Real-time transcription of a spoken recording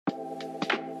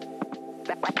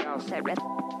All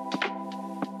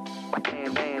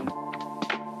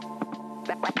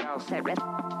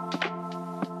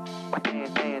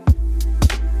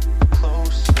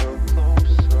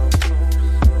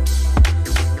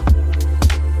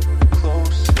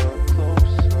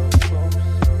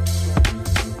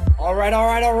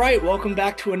right. Welcome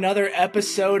back to another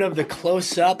episode of The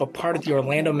Close Up, a part of the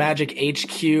Orlando Magic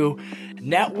HQ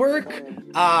network.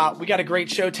 We got a great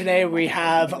show today. We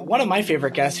have one of my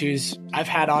favorite guests who's I've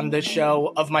had on this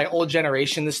show of my old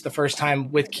generation. This is the first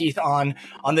time with Keith on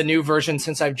the new version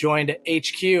since I've joined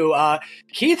HQ.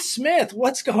 Keith Smith,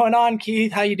 what's going on,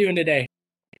 Keith? How you doing today?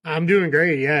 I'm doing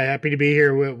great. Yeah, happy to be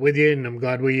here with you, and I'm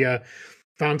glad we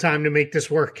found time to make this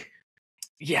work.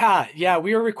 Yeah.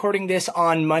 We were recording this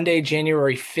on Monday,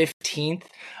 January 15th,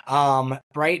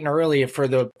 bright and early for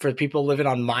the people living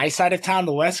on my side of town,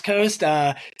 the West Coast.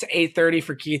 It's 8:30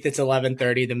 for Keith. It's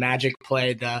 11:30. The Magic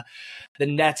play the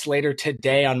Nets later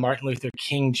today on Martin Luther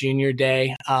King Jr.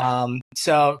 Day.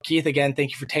 So Keith, again,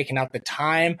 thank you for taking out the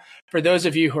time. For those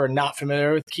of you who are not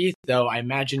familiar with Keith, though I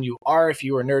imagine you are if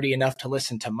you are nerdy enough to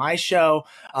listen to my show,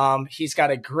 he's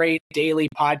got a great daily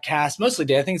podcast, mostly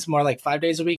day. I think it's more like 5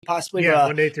 days a week, possibly. Yeah,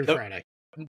 Monday through Friday.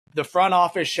 The front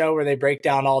office show where they break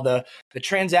down all the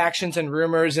transactions and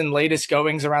rumors and latest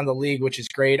goings around the league, which is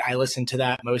great. I listen to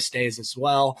that most days as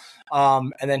well.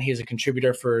 And then he's a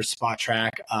contributor for Spot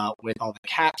Track with all the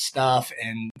cap stuff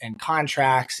and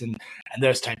contracts and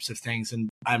those types of things. And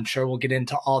I'm sure we'll get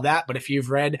into all that. But if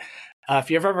you've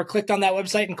ever clicked on that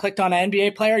website and clicked on an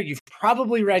NBA player, you've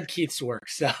probably read Keith's work.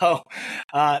 So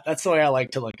that's the way I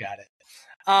like to look at it.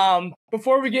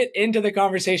 Before we get into the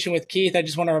conversation with Keith, I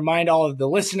just want to remind all of the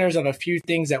listeners of a few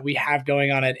things that we have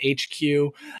going on at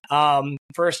HQ.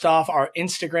 First off, our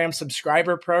Instagram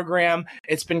subscriber program,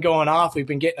 it's been going off. We've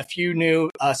been getting a few new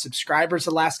subscribers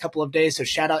the last couple of days, so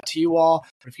shout out to you all.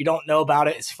 But if you don't know about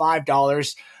it, it's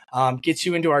 $5. Gets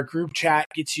you into our group chat,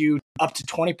 gets you up to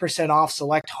 20% off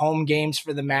select home games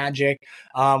for the Magic.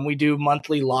 We do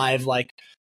monthly live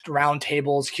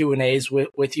roundtables, Q&As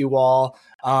with you all,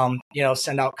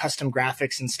 send out custom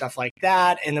graphics and stuff like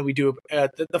that. And then we do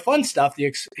the fun stuff, the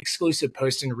exclusive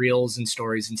posts and reels and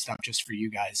stories and stuff just for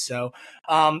you guys. So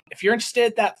if you're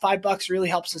interested, that $5 really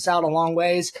helps us out a long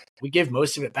ways. We give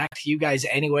most of it back to you guys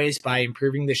anyways by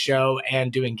improving the show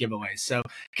and doing giveaways. So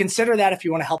consider that if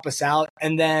you want to help us out.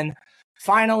 And then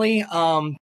finally,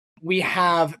 we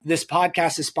have this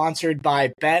podcast is sponsored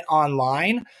by Bet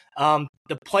Online. The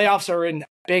playoffs are in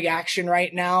big action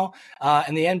right now,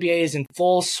 and the NBA is in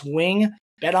full swing.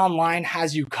 Bet Online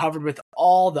has you covered with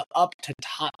all the up to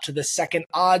top to the second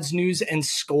odds, news, and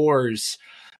scores.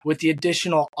 With the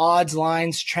additional odds,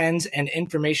 lines, trends, and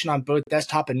information on both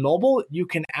desktop and mobile, you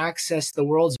can access the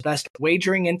world's best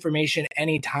wagering information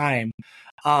anytime.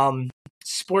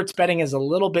 Sports betting is a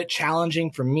little bit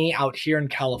challenging for me out here in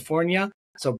California.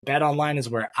 So Bet Online is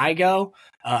where I go.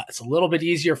 It's a little bit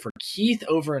easier for Keith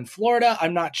over in Florida.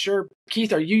 I'm not sure.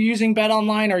 Keith, are you using Bet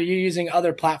Online? Or are you using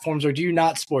other platforms, or do you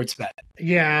not sports bet?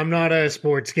 Yeah, I'm not a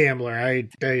sports gambler. I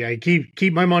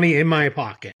keep my money in my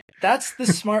pocket. That's the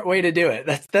smart way to do it.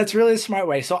 That's really the smart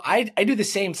way. So I do the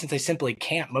same since I simply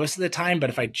can't most of the time.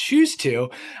 But if I choose to,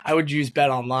 I would use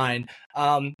Bet Online.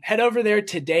 Head over there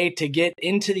today to get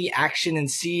into the action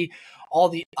and see all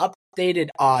the updated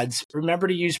odds. Remember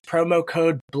to use promo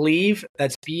code BLEAV,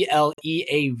 that's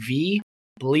BLEAV,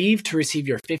 BLEAV, to receive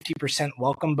your 50%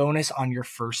 welcome bonus on your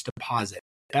first deposit.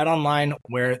 Bet Online,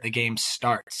 where the game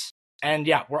starts. And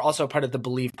yeah, we're also part of the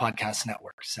Believe Podcast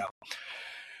Network. So,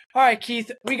 all right,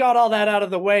 Keith, we got all that out of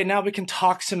the way. Now we can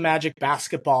talk some Magic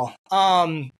basketball.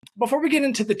 Before we get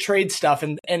into the trade stuff,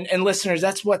 and listeners,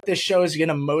 that's what this show is going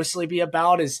to mostly be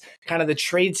about, is kind of the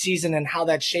trade season and how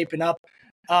that's shaping up.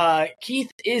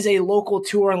 Keith is a local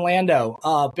to Orlando.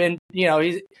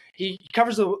 He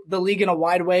covers the league in a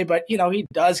wide way, but he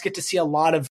does get to see a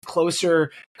lot of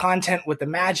closer content with the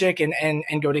Magic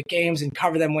and go to games and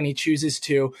cover them when he chooses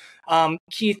to.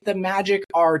 Keith, the Magic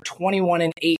are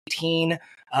 21-18.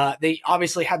 They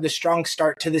obviously had the strong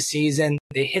start to the season.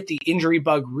 They hit the injury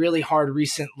bug really hard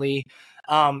recently.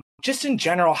 Just in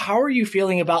general, how are you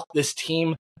feeling about this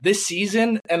team this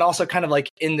season and also kind of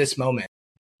in this moment?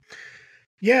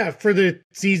 Yeah, for the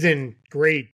season,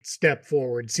 great step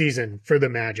forward season for the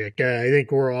Magic. I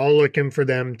think we're all looking for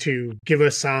them to give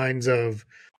us signs of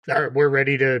we're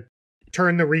ready to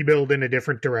turn the rebuild in a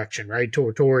different direction, right?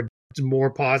 Towards more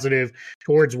positive,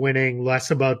 towards winning, less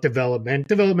about development.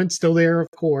 Development's still there, of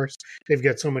course. They've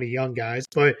got so many young guys,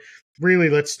 but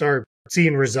really let's start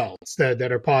seeing results that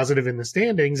are positive in the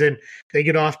standings. And they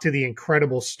get off to the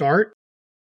incredible start.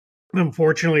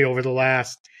 Unfortunately, over the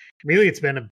last really it's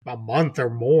been a month or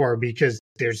more because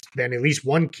there's been at least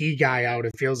one key guy out,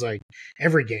 it feels like,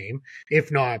 every game,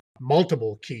 if not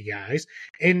multiple key guys.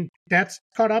 And that's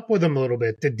caught up with them a little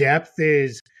bit. The depth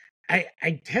is, I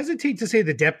hesitate to say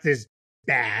the depth is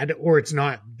bad or it's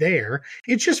not there.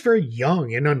 It's just very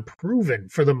young and unproven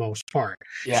for the most part.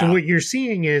 Yeah. So what you're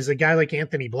seeing is a guy like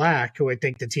Anthony Black, who I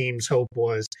think the team's hope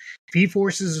was if he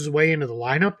forces his way into the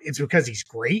lineup, it's because he's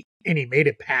great and he made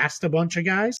it past a bunch of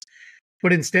guys.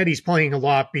 But instead he's playing a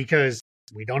lot because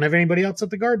we don't have anybody else at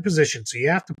the guard position. So you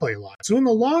have to play a lot. So in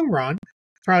the long run,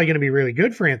 it's probably going to be really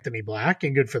good for Anthony Black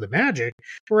and good for the Magic.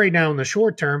 But right now in the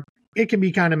short term, it can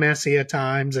be kind of messy at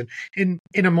times. And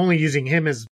I'm only using him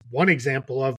as one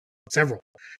example of several.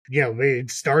 You know,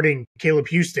 starting Caleb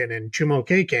Houston and Chumo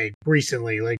KK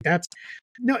recently, like that's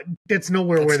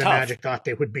nowhere where the tough. Magic thought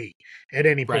they would be at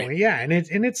any point. Right. Yeah, and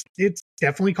it's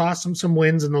definitely cost them some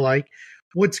wins and the like.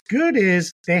 What's good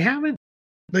is they haven't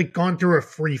like gone through a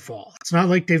free fall. It's not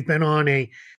like they've been on a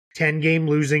 10-game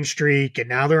losing streak and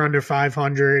now they're under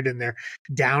 500 and they're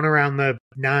down around the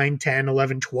 9, 10,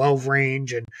 11, 12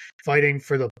 range and fighting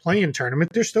for the play-in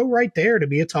tournament. They're still right there to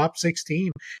be a top 6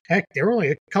 team. Heck, they're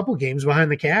only a couple games behind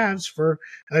the Cavs for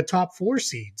a top 4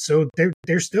 seed. So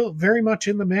they're still very much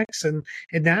in the mix, and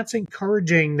that's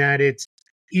encouraging that it's,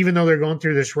 even though they're going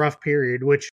through this rough period,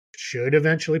 which should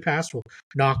eventually pass. We'll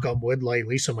knock on wood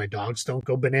lightly so my dogs don't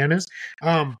go bananas.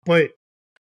 But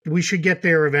we should get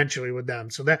there eventually with them.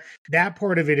 So that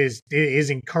part of it is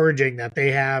encouraging that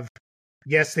they have,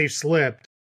 yes, they've slipped,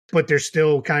 but they're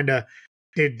still kind of,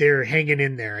 they're hanging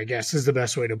in there, I guess is the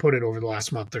best way to put it over the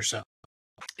last month or so.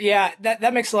 Yeah,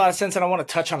 that makes a lot of sense. And I want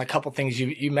to touch on a couple things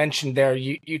you mentioned there.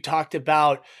 You talked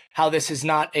about how this is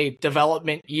not a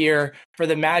development year for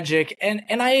the Magic.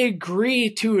 And I agree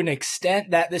to an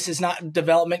extent that this is not a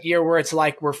development year where it's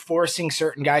like we're forcing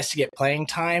certain guys to get playing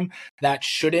time. That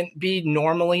shouldn't be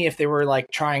normally if they were like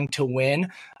trying to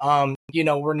win. You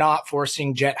know, we're not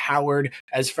forcing Jet Howard,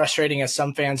 as frustrating as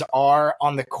some fans are,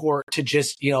 on the court to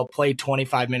just, you know, play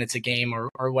 25 minutes a game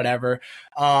or whatever.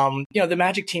 You know, the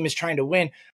Magic team is trying to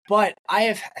win. But I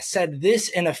have said this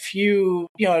in a few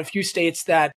states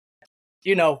that,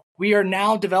 you know, we are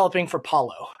now developing for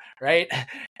Paolo, right?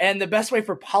 And the best way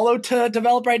for Paolo to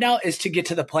develop right now is to get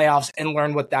to the playoffs and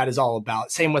learn what that is all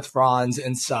about. Same with Franz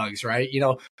and Suggs, right? You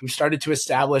know, we've started to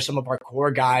establish some of our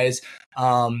core guys.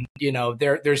 You know,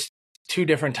 there's 2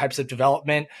 different types of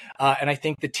development. And I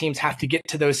think the teams have to get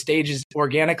to those stages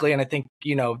organically. And I think,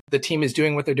 you know, the team is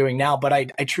doing what they're doing now. But I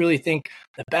truly think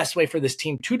the best way for this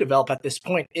team to develop at this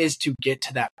point is to get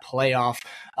to that playoff,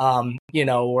 you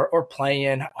know, or play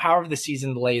in, however the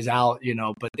season lays out, you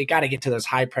know, but they got to get to those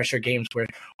high pressure games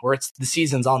where it's the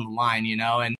season's on the line, you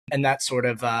know, and that's sort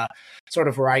of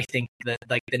where I think that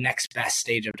like the next best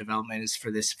stage of development is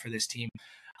for this team.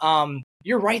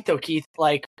 You're right though, Keith.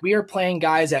 Like, we are playing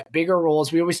guys at bigger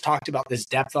roles. We always talked about this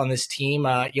depth on this team.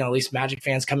 You know, at least Magic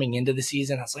fans coming into the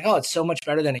season, I was like, oh, it's so much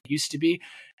better than it used to be.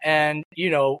 And, you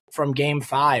know, from game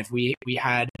 5, we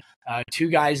had 2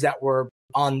 guys that were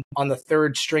on the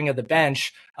 3rd string of the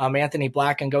bench, Anthony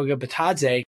Black and Goga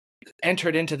Bitadze,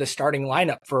 entered into the starting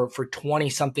lineup for 20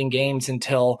 something games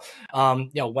until, you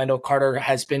know, Wendell Carter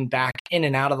has been back in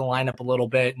and out of the lineup a little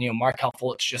bit. You know, Markelle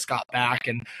Fultz just got back,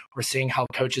 and we're seeing how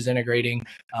coach is integrating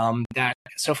that.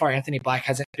 So far, Anthony Black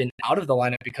hasn't been out of the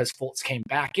lineup because Fultz came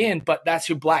back in, but that's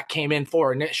who Black came in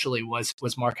for initially was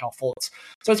Markelle Fultz.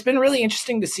 So it's been really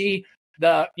interesting to see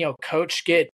the, you know, coach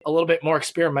get a little bit more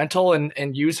experimental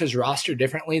and use his roster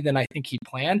differently than I think he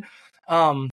planned.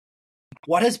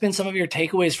 What has been some of your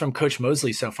takeaways from Coach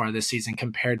Mosley so far this season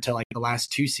compared to like the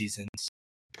last 2 seasons?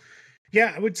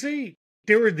 Yeah, I would say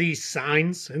there were these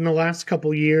signs in the last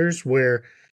couple years where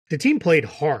the team played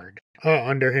hard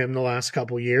under him the last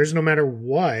couple years, no matter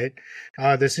what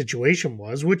the situation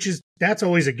was, that's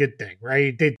always a good thing,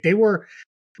 right? They were,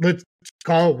 let's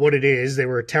call it what it is. They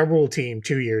were a terrible team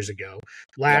 2 years ago.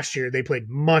 Last year, they played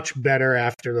much better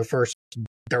after the first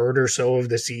third or so of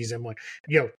the season. When,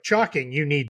 you know, shocking, you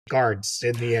need guards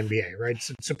in the NBA, right?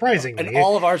 Surprisingly. And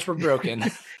all of ours were broken.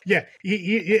 Yeah.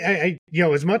 You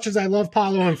know, as much as I love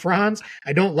Paolo and Franz,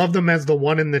 I don't love them as the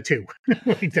 1 and the 2.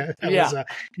 Like that was,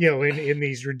 you know, in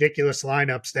these ridiculous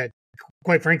lineups that,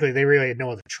 quite frankly, they really had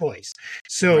no other choice.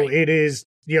 So right. It is,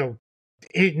 you know,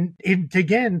 it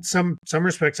again, some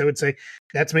respects, I would say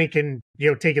that's making, you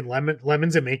know, taking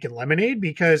lemons and making lemonade,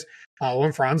 because Paolo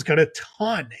and Franz got a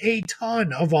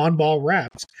ton of on-ball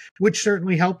reps, which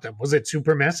certainly helped them. Was it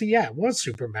super messy? Yeah, it was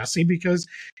super messy, because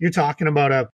you're talking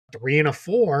about a 3 and a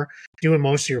 4 doing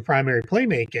most of your primary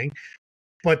playmaking,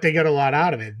 but they got a lot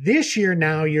out of it. This year,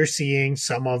 now you're seeing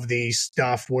some of the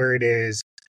stuff where it is,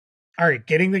 all right,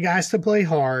 getting the guys to play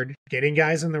hard, getting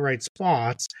guys in the right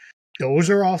spots,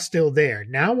 those are all still there.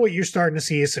 Now what you're starting to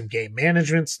see is some game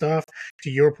management stuff.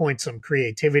 To your point, some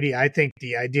creativity. I think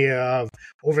the idea of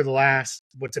over the last,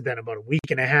 what's it been, about a week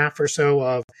and a half or so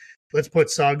of let's put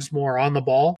Suggs more on the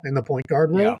ball in the point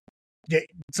guard role.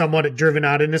 Somewhat driven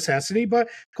out of necessity, but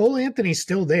Cole Anthony's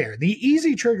still there. The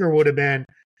easy trigger would have been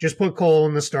just put Cole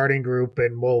in the starting group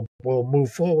and we'll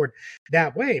move forward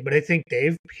that way. But I think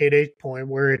they've hit a point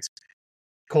where it's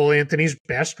Cole Anthony's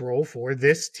best role for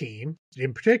this team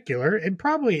in particular, and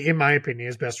probably, in my opinion,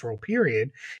 his best role, period,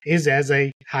 is as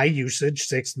a high usage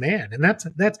sixth man. And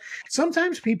that's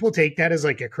sometimes people take that as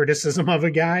like a criticism of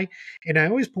a guy. And I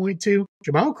always point to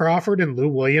Jamal Crawford and Lou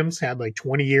Williams had like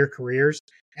 20-year careers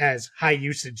as high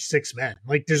usage six men.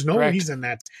 Like there's no reason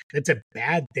that's a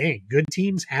bad thing. Good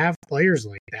teams have players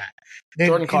like that.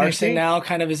 Jordan Clarkson now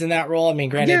kind of is in that role. I mean,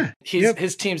 granted,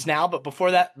 his teams now, but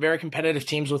before that, very competitive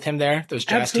teams with him there. Those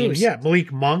Jazz teams. Yeah,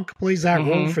 Malik Monk plays that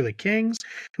role for the Kings,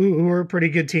 who are a pretty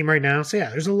good team right now. So yeah,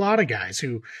 there's a lot of guys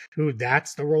who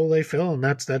that's the role they fill, and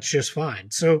that's just fine.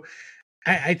 So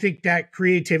I think that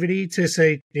creativity to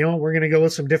say, we're going to go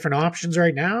with some different options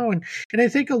right now. And I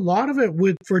think a lot of it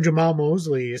for Jamal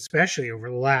Mosley, especially over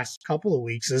the last couple of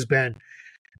weeks, has been,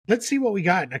 let's see what we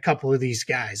got in a couple of these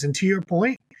guys. And to your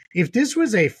point, if this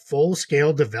was a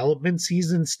full-scale development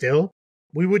season still,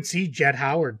 we would see Jett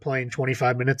Howard playing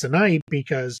 25 minutes a night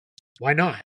because why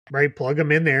not, right? Plug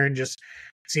him in there and just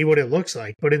see what it looks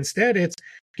like. But instead, it's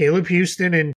Caleb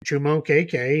Houston and Chuma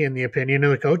Okeke, in the opinion of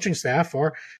the coaching staff,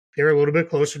 they're a little bit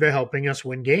closer to helping us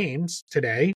win games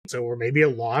today. So, or maybe a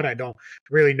lot. I don't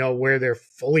really know where they're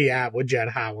fully at with Jett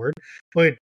Howard.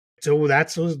 But so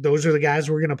those are the guys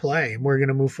we're going to play, and we're going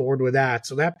to move forward with that.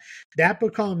 So that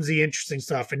becomes the interesting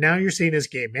stuff. And now you're seeing his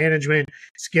game management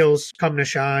skills come to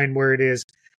shine, where it is,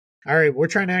 all right, we're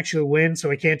trying to actually win,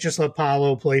 so I can't just let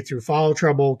Paolo play through foul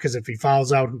trouble, because if he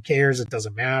fouls out, who cares? It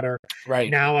doesn't matter. Right.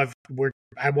 Now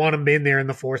I want him in there in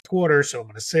the fourth quarter, so I'm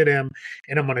going to sit him,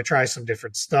 and I'm going to try some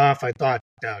different stuff. I thought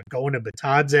going to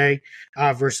Batadze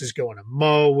versus going to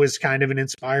Mo was kind of an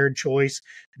inspired choice.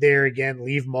 There again,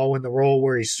 leave Mo in the role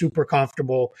where he's super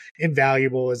comfortable and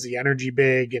valuable as the energy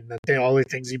big and all the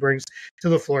things he brings to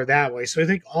the floor that way. So I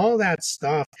think all that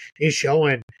stuff is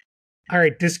showing, all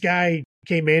right, this guy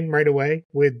came in right away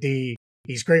with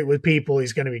he's great with people,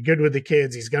 he's going to be good with the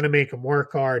kids, he's going to make them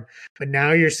work hard. But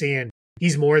now you're seeing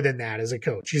he's more than that as a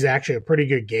coach. He's actually a pretty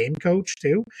good game coach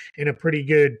too, and a pretty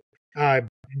good at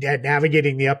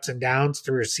navigating the ups and downs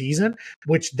through a season,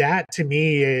 which that to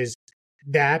me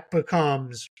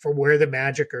becomes, for where the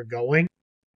Magic are going,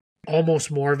 almost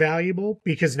more valuable,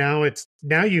 because now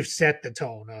you've set the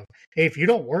tone of, hey, if you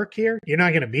don't work here, you're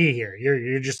not going to be here.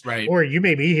 You're just right. Or you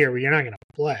may be here, but you're not going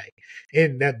to play.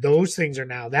 And that those things are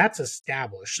now, that's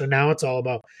established. So now it's all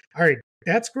about, all right,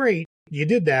 that's great. You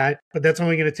did that, but that's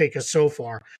only going to take us so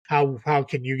far. How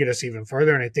can you get us even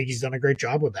further? And I think he's done a great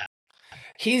job with that.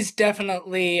 He's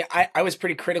definitely, I was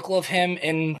pretty critical of him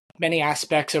in many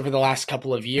aspects over the last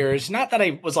couple of years. Not that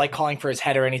I was like calling for his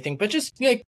head or anything, but just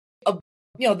like,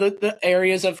 the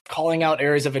areas of calling out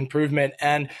areas of improvement.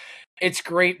 And it's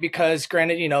great because,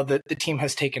 granted, the team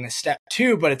has taken a step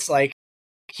too, but it's like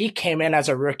he came in as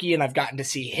a rookie, and I've gotten to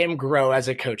see him grow as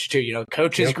a coach too.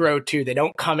 Coaches grow too. They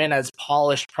don't come in as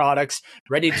polished products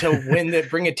ready to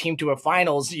bring a team to a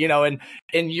finals, and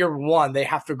in year one, they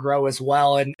have to grow as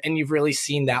well. And you've really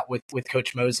seen that with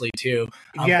Coach Mosley too.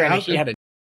 Granted, he had a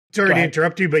Sorry to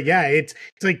interrupt you, but yeah, it's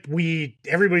like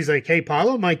everybody's like, hey,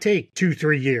 Paolo might take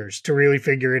 2-3 years to really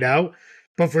figure it out.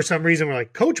 But for some reason, we're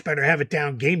like, coach better have it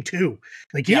down game 2.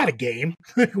 Like, you had a game.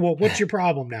 Well, what's your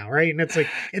problem now, right? And it's like,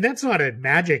 and that's not a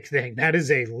Magic thing. That is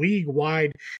a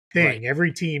league-wide thing. Right.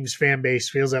 Every team's fan base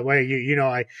feels that way.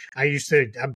 I used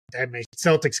to, I'm a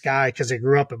Celtics guy because I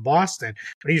grew up in Boston,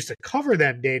 but I used to cover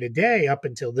them day to day up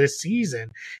until this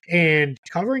season. And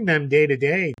covering them day to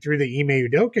day through the Ime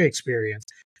Udoka experience,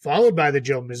 followed by the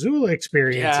Joe Mazzulla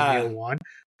experience in year one,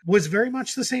 was very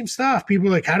much the same stuff. People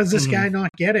were like, how does this guy not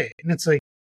get it? And it's like,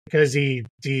 because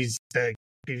he's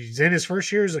in his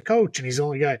first year as a coach, and he's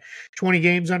only got 20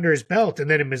 games under his belt. And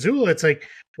then in Mazzulla, it's like,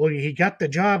 well, he got the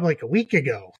job like a week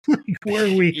ago. Where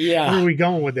are we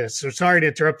going with this? So sorry to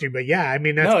interrupt you, but yeah, I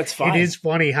mean, it's fine. It is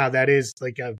funny how that is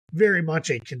like a very much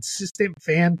a consistent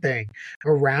fan thing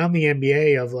around the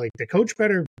NBA of like, the coach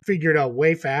better figure it out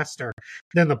way faster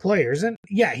than the players. And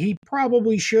yeah, he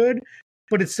probably should,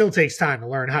 but it still takes time to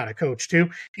learn how to coach too.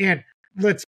 And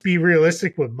let's be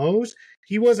realistic with Mose.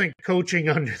 He wasn't coaching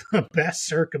under the best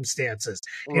circumstances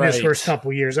in his first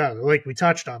couple years out. Like we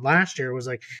touched on last year, it was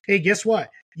like, hey, guess what?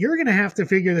 You're going to have to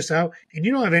figure this out. And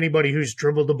you don't have anybody who's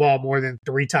dribbled the ball more than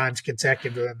 3 times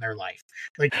consecutively in their life.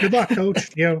 Like, good luck, coach.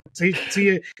 See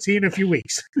you in a few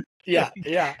weeks. Yeah.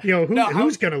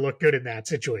 Who's going to look good in that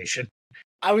situation?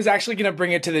 I was actually going to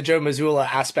bring it to the Joe Mazzulla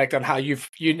aspect on how you've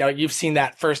seen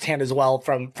that firsthand as well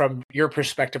from your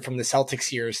perspective from the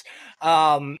Celtics years.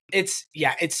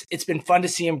 It's been fun to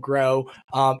see him grow.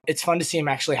 It's fun to see him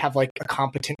actually have like a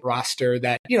competent roster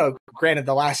that, granted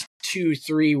the last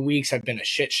 2-3 weeks have been a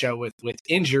shit show with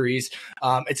injuries.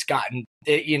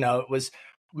 It was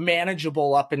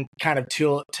manageable up and kind of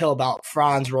till about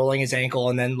Franz rolling his ankle,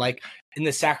 and then like in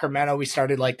the Sacramento we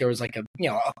started like there was like a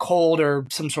cold or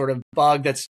some sort of bug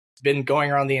that's been going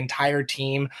around the entire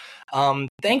team.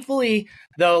 Thankfully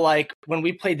though, like when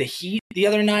we played the Heat the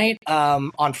other night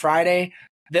on Friday,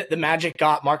 the Magic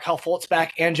got Markelle Fultz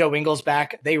back and Joe Ingles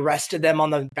back. They rested them on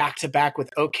the back-to-back with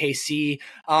OKC,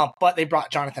 but they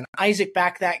brought Jonathan Isaac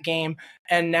back that game.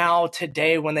 And now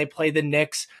today when they play the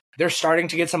Knicks, they're starting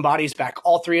to get some bodies back.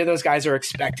 All 3 of those guys are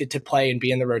expected to play and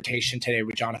be in the rotation today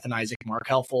with Jonathan Isaac,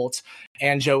 Markelle Fultz,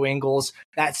 and Joe Ingles.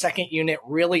 That second unit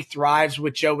really thrives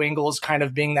with Joe Ingles kind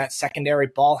of being that secondary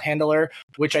ball handler,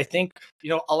 which I think,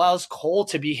 allows Cole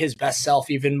to be his best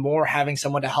self even more, having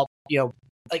someone to help,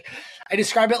 like I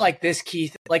describe it like this,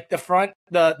 Keith, like the front,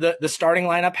 the starting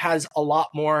lineup has a lot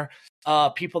more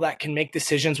people that can make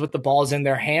decisions with the balls in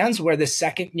their hands, where the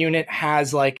second unit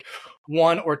has like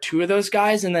 1 or 2 of those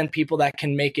guys, and then people that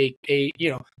can make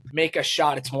make a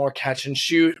shot. It's more catch and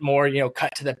shoot, more,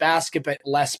 cut to the basket, but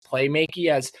less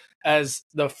playmaking as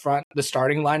the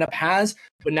starting lineup has.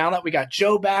 But now that we got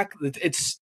Joe back,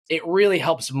 it really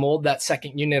helps mold that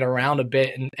second unit around a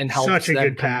bit and helps. Such a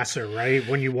good passer, right?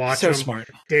 When you watch him smart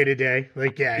day to day,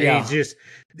 like he's just,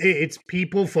 it's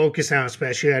people focus now,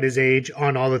 especially at his age,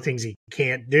 on all the things he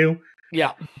can't do.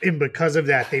 Yeah. And because of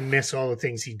that, they miss all the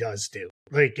things he does do.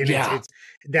 Like, and it's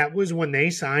that was when they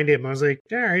signed him. I was like,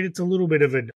 all right, it's a little bit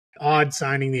of an odd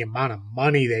signing, the amount of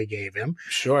money they gave him.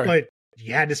 Sure. But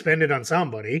you had to spend it on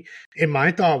somebody. And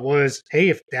my thought was,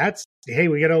 hey,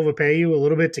 we got to overpay you a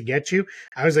little bit to get you.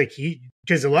 I was like,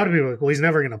 because a lot of people are like, well, he's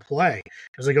never going to play.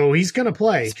 I was like, oh, he's going to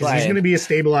play because he's going to be a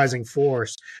stabilizing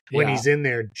force when he's in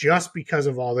there, just because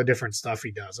of all the different stuff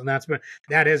he does. And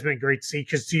that has been great to see,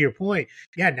 because to your point,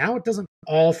 now it doesn't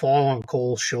all fall on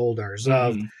Cole's shoulders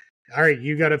of, all right,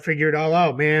 you got to figure it all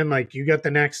out, man. Like, you got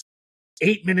the next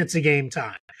 8 minutes of game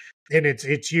time, and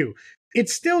it's you.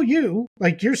 It's still you.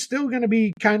 Like, you're still going to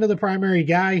be kind of the primary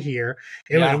guy here,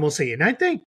 and we'll see. And I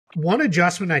think one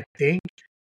adjustment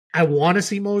I want to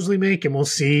see Mosley make, and we'll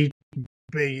see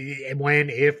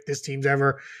if this team's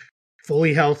ever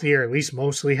fully healthy, or at least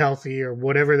mostly healthy, or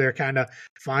whatever their kind of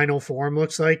final form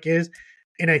looks like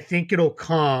and I think it'll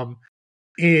come,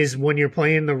 is when you're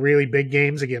playing the really big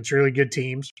games against really good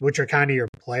teams, which are kind of your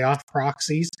playoff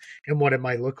proxies and what it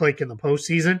might look like in the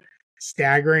postseason,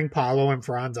 staggering Paolo and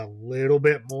Franz a little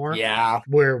bit more. Yeah.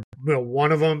 Where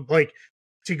one of them, like,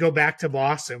 to go back to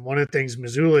Boston, one of the things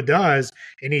Mazzulla does,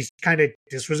 and he's kind of,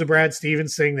 this was a Brad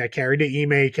Stevens thing that carried to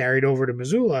Ime, carried over to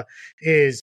Mazzulla,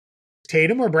 is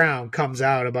Tatum or Brown comes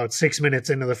out about 6 minutes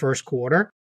into the first quarter,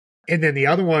 and then the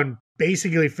other one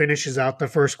basically finishes out the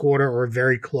first quarter or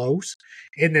very close.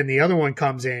 And then the other one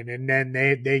comes in, and then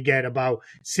they get about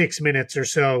 6 minutes or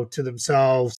so to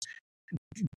themselves.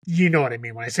 You know what I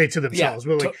mean when I say to themselves.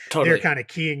 But like, totally. They're kind of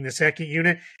keying the second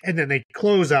unit, and then they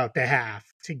close out the half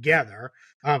together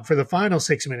for the final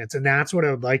 6 minutes. And that's what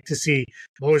I would like to see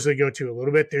Mosley go to a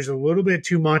little bit. There's a little bit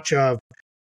too much of,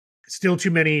 still too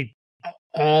many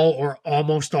all or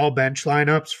almost all bench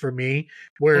lineups for me,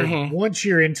 where once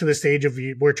you're into the stage of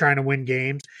we're trying to win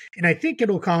games, and I think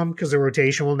it'll come because the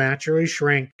rotation will naturally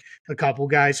shrink. A couple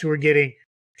guys who are getting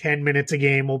 10 minutes a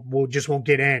game will just won't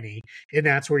get any, and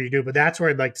that's where you do. But that's where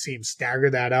I'd like to see him stagger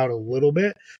that out a little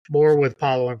bit more with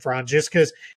Paolo and Franz, just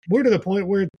because we're to the point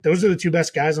where those are the 2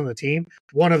 best guys on the team.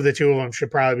 One of the 2 of them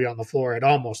should probably be on the floor at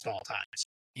almost all times.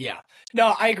 Yeah,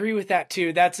 no, I agree with that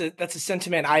too. That's a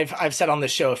sentiment I've said on the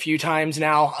show a few times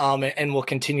now, and will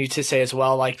continue to say as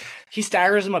well. Like, he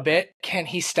staggers them a bit. Can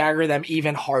he stagger them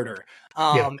even harder?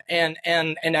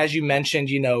 And as you mentioned,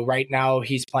 right now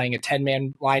he's playing a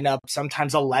 10-man lineup,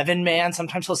 sometimes 11-man,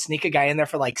 sometimes he'll sneak a guy in there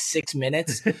for like 6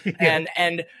 minutes.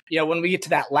 And when we get to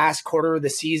that last quarter of the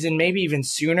season, maybe even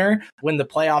sooner, when the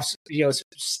playoffs,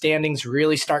 standings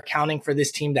really start counting for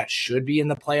this team that should be in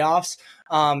the playoffs,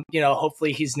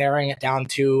 hopefully he's narrowing it down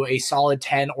to a solid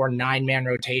 10 or 9-man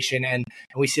rotation. And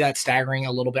we see that staggering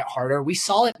a little bit harder. We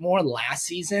saw it more last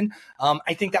season.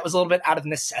 I think that was a little bit out of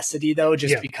necessity though,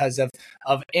 just because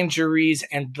of injuries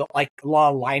and a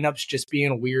lot of lineups just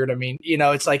being weird. I mean,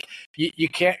 it's like you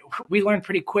can't, we learned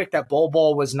pretty quick that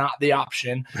Bol was not the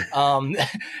option.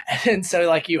 And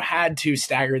so you had to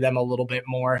stagger them a little bit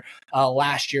more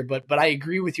last year, but I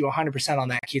agree with you 100% on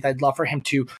that, Keith. I'd love for him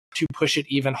to push it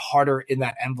even harder in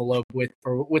that envelope with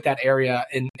that area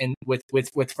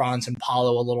with Franz and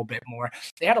Paulo a little bit more.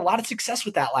 They had a lot of success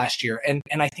with that last year, and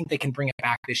I think they can bring it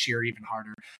back this year even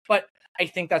harder. But I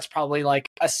think that's probably like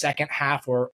a second half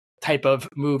or type of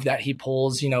move that he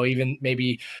pulls, even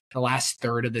maybe the last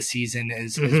third of the season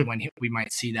is when we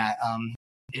might see that.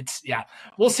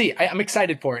 We'll see. I'm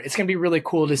excited for it. It's going to be really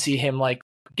cool to see him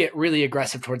get really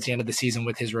aggressive towards the end of the season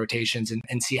with his rotations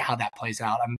and see how that plays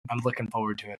out. I'm looking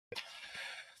forward to it.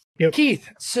 Yep. Keith,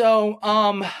 so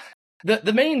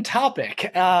the main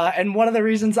topic, and one of the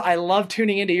reasons I love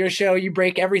tuning into your show, you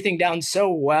break everything down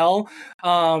so well.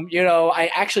 I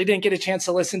actually didn't get a chance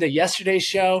to listen to yesterday's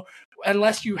show,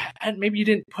 unless maybe you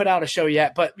didn't put out a show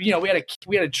yet, but we had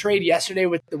a trade yesterday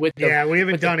with we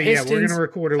haven't done it yet. We're going to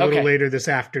record a little later this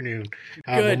afternoon.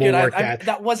 Good.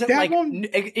 That wasn't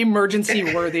emergency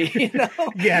worthy.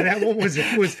 Yeah, that one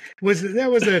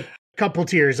was a couple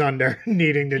tiers under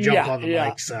needing to jump on the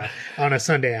mics on a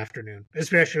Sunday afternoon,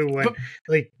 especially when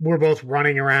we're both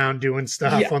running around doing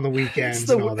stuff on the weekends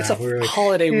and all that. It's a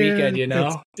holiday weekend,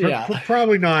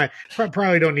 Probably not.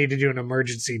 Probably don't need to do an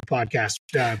emergency podcast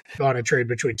on a trade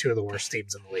between two of the worst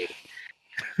teams in the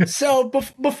league. So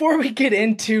before we get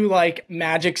into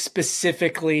Magic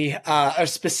specifically, or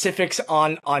specifics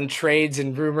on trades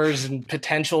and rumors and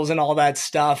potentials and all that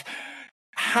stuff,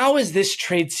 how is this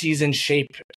trade season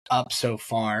shaped up so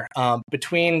far?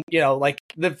 Between,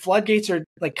 the floodgates are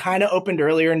kind of opened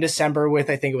earlier in December with,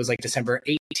 I think it was December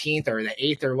 18th or the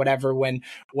 8th or whatever, when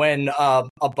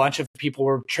a bunch of people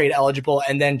were trade eligible.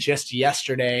 And then just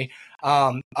yesterday,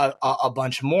 a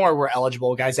bunch more were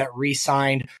eligible, guys that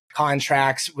re-signed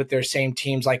contracts with their same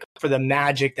teams. For the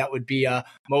Magic, that would be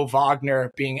Mo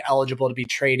Wagner being eligible to be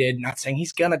traded. Not saying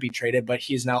he's gonna be traded, but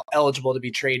he's now eligible to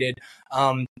be traded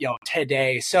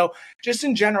today. So just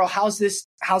in general, how's this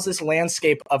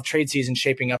landscape of trade season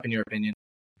shaping up in your opinion?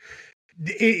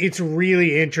 It's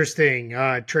really interesting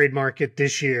trade market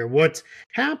this year. What's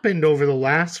happened over the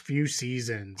last few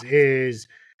seasons is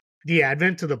the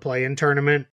advent of the play-in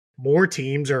tournament. More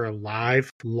teams are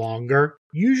alive longer.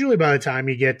 Usually by the time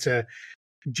you get to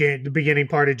the beginning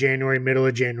part of January, middle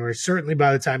of January, certainly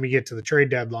by the time you get to the trade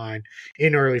deadline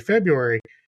in early February,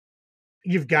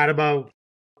 you've got about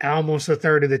almost a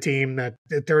third of the team, a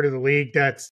third of the league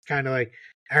that's kind of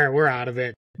all right, we're out of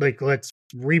it. Let's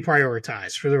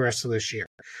reprioritize for the rest of this year.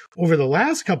 Over the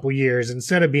last couple years,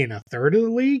 instead of being a third of the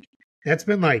league, that's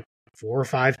been 4 or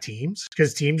 5 teams,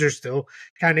 because teams are still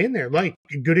kind of in there. A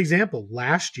good example,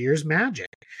 last year's Magic.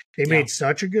 They made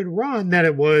such a good run that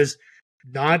it was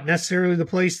not necessarily the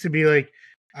place to be all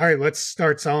right, let's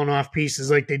start selling off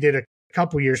pieces like they did a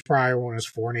couple years prior when it was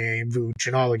Fournier and Vooch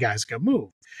and all the guys got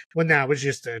moved. When that was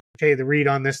just the read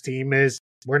on this team is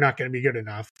we're not going to be good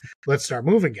enough. Let's start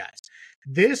moving guys.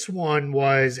 This one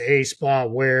was a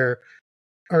spot where,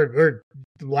 or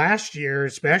last year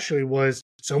especially, was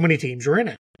so many teams were in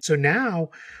it. So now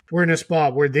we're in a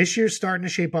spot where this year's starting to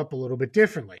shape up a little bit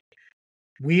differently.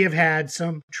 We have had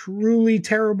some truly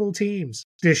terrible teams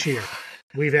this year.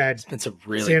 We've had some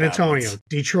really San Antonio,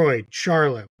 Detroit,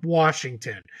 Charlotte,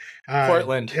 Washington,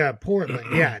 Portland.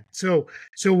 Portland. Yeah. So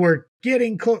we're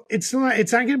getting close. It's not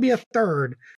going to be a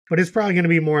third, but it's probably going to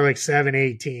be more 7,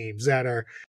 8 teams that are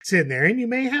sitting there. And you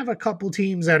may have a couple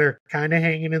teams that are kind of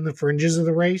hanging in the fringes of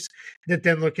the race that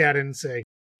then look at it and say,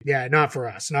 yeah, not for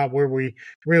us, not where we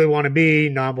really want to be,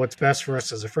 not what's best for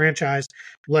us as a franchise.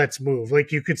 Let's move.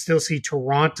 You could still see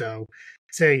Toronto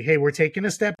say, hey, we're taking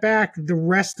a step back the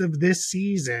rest of this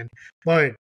season,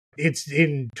 but it's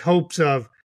in hopes of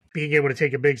being able to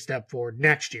take a big step forward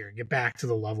next year and get back to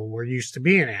the level we're used to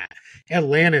being at.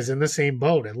 Atlanta's in the same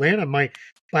boat. Atlanta might,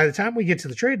 by the time we get to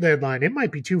the trade deadline, it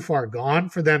might be too far gone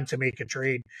for them to make a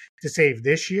trade to save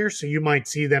this year. So you might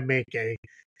see them make a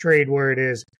trade where it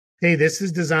is, hey, this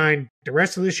is designed, the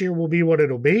rest of this year will be what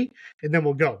it'll be, and then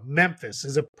we'll go. Memphis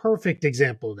is a perfect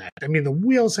example of that. I mean, the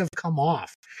wheels have come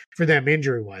off for them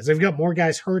injury-wise. They've got more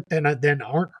guys hurt than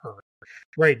aren't hurt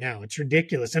right now. It's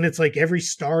ridiculous. And it's like every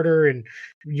starter and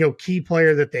key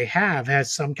player that they have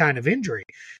has some kind of injury.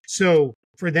 So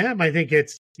for them, I think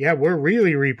it's, we're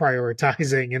really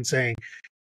reprioritizing and saying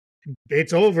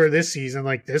it's over this season.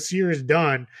 Like, this year is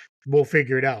done. We'll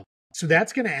figure it out. So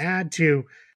that's going to add to,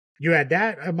 you add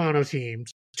that amount of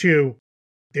teams to,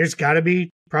 there's got to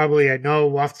be probably, I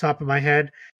know off the top of my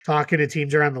head, talking to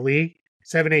teams around the league,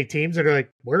 7-8 teams that are like,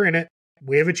 we're in it.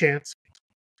 We have a chance.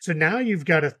 So now you've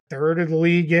got a third of the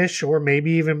league-ish, or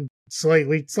maybe even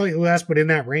slightly less, but in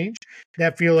that range,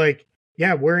 that feel like,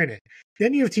 we're in it.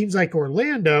 Then you have teams like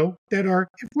Orlando that are,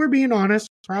 if we're being honest,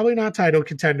 probably not title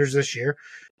contenders this year,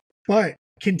 but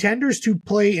contenders to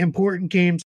play important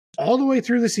games all the way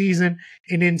through the season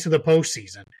and into the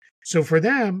postseason. So for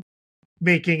them,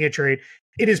 making a trade,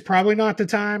 it is probably not the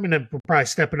time, and I'm probably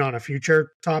stepping on a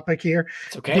future topic here.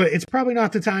 It's okay. But it's probably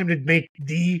not the time to make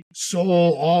the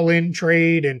sole all-in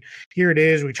trade, and here it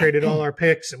is. We traded all our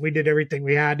picks, and we did everything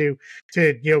we had to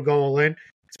go all in.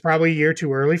 It's probably a year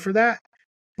too early for that.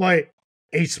 But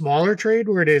a smaller trade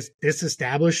where this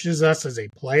establishes us as a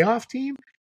playoff team,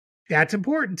 that's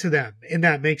important to them, and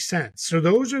that makes sense. So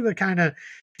those are the kind of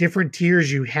different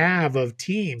tiers you have of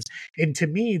teams. And to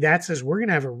me, that says we're going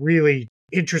to have a really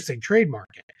interesting trade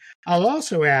market. I'll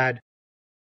also add,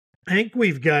 I think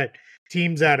we've got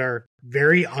teams that are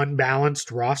very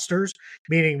unbalanced rosters,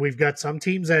 meaning we've got some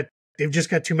teams that they've just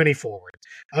got too many forwards.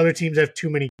 Other teams have too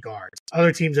many guards.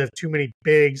 Other teams have too many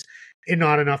bigs and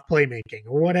not enough playmaking,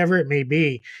 or whatever it may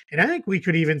be. And I think we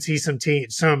could even see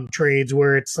some trades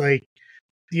where it's like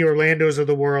the Orlandos of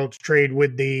the world trade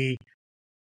with the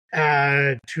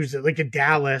like a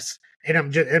Dallas, and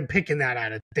I'm picking that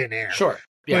out of thin air. Sure.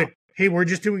 Yeah. But hey, we're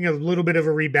just doing a little bit of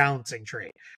a rebalancing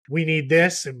trade. We need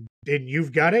this, and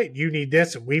you've got it. You need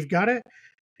this, and we've got it.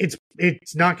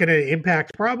 It's not going to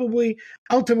impact probably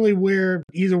ultimately where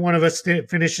either one of us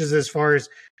finishes as far as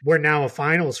we're now a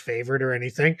finals favorite or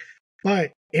anything.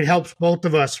 But it helps both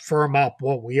of us firm up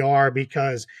what we are,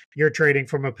 because you're trading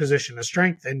from a position of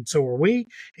strength, and so are we,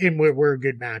 and we're a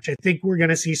good match. I think we're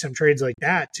going to see some trades like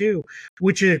that too,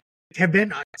 which have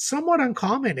been somewhat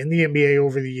uncommon in the NBA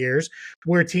over the years,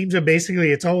 where teams are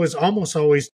basically, it's almost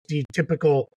always the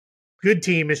typical good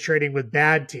team is trading with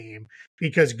bad team,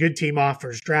 because good team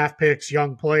offers draft picks,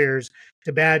 young players,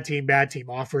 to bad team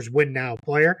offers win now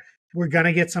player. We're going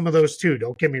to get some of those too.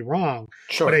 Don't get me wrong.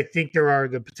 Sure. But I think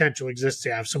the potential exists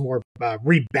to have some more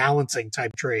rebalancing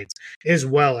type trades as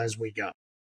well as we go.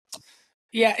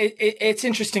 Yeah, it's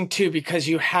interesting too, because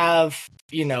you have,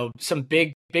 some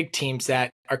big teams that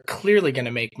are clearly going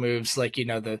to make moves. Like,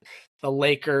 the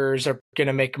Lakers are going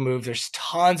to make a move. There's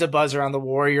tons of buzz around the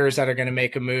Warriors that are going to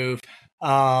make a move.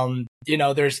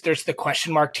 There's the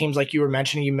question mark teams like you were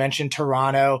mentioning. You mentioned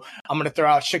Toronto. I'm going to throw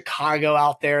out Chicago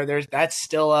out there. That's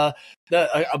still a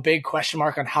big question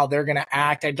mark on how they're going to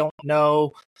act. I don't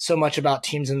know so much about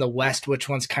teams in the West, which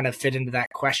ones kind of fit into that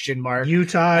question mark.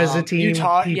 Utah is a team.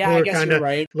 I guess you're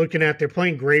right. Looking at, they're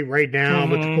playing great right now,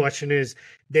 but the question is,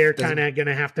 they're kind of going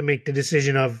to have to make the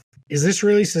decision of, is this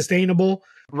really sustainable?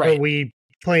 Right. Or are we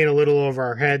playing a little over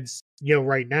our heads,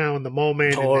 right now in the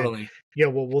moment? Totally.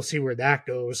 We'll see where that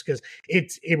goes, because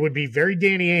it would be very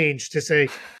Danny Ainge to say,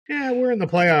 we're in the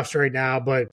playoffs right now,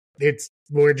 but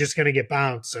we're just going to get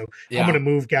bounced. So I'm going to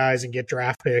move guys and get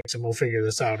draft picks, and we'll figure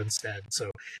this out instead.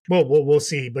 So we'll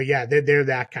see. But they're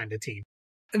that kind of team.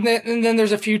 And then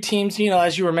there's a few teams,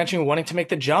 as you were mentioning, wanting to make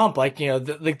the jump. Like,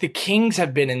 the Kings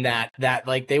have been in that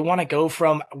like they want to go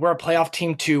from, we're a playoff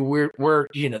team to we're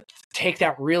take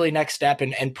that really next step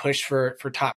and push for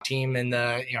top team, and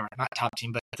not top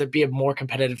team, but to be a more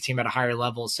competitive team at a higher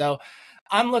level. So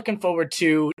I'm looking forward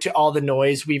to all the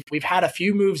noise. We've had a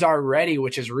few moves already,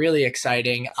 which is really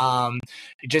exciting.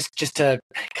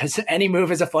 Because any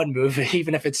move is a fun move,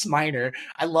 even if it's minor.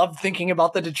 I love thinking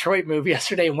about the Detroit move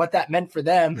yesterday and what that meant for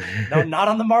them. No, not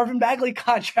on the Marvin Bagley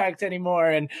contract anymore,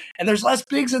 and there's less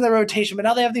bigs in the rotation, but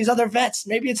now they have these other vets.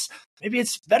 Maybe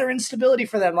it's veteran stability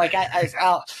for them. Like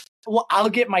I'll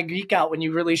get my geek out when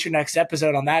you release your next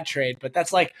episode on that trade, but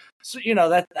that's like,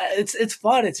 that it's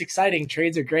fun. It's exciting.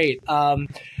 Trades are great. I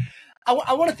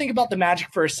want to think about the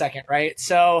Magic for a second, right?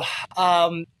 So,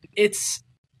 it's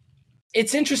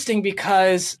interesting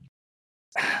because,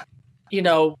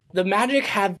 the Magic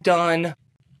have done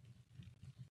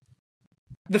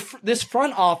this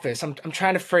front office. I'm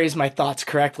trying to phrase my thoughts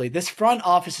correctly. This front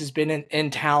office has been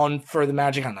in town for the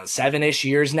Magic, I don't know, 7-ish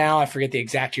years now. I forget the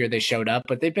exact year they showed up,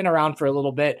 but they've been around for a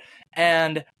little bit.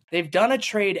 And they've done a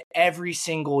trade every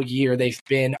single year they've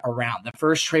been around. The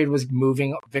first trade was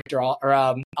moving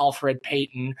Alfred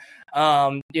Payton.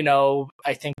 I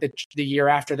think that the year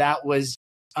after that was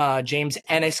James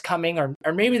Ennis coming, or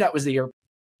maybe that was the year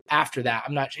after that.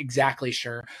 I'm not exactly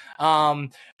sure.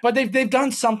 But they've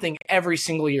done something every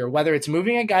single year, whether it's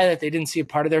moving a guy that they didn't see a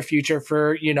part of their future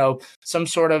for, some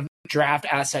sort of draft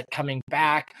asset coming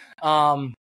back,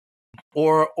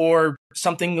 or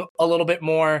something a little bit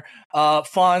more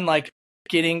fun, like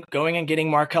going and getting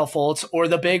Markelle Fultz, or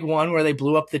the big one where they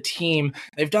blew up the team.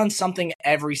 They've done something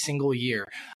every single year.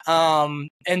 And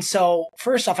so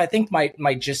first off, I think my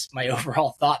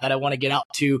overall thought that I want to get out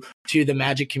to the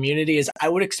Magic community is I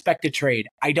would expect a trade.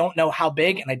 I don't know how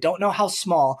big and I don't know how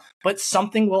small, but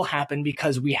something will happen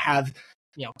because we have,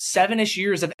 7-ish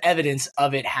years of evidence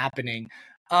of it happening.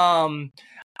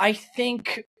 I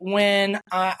think when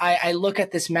I look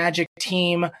at this Magic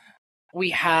team, we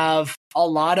have a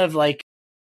lot of I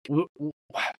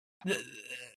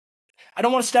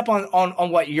don't want to step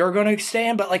on what you're going to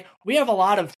stand, but we have a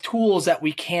lot of tools that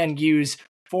we can use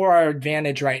for our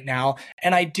advantage right now.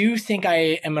 And I do think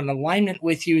I am in alignment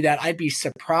with you that I'd be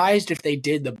surprised if they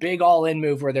did the big all-in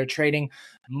move where they're trading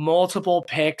multiple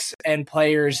picks and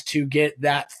players to get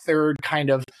that third kind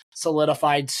of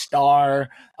solidified star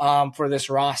for this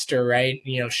roster, right?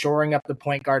 Shoring up the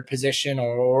point guard position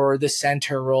or the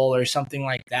center role or something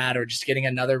like that, or just getting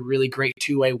another really great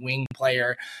two-way wing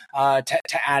player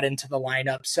to add into the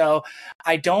lineup. So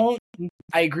I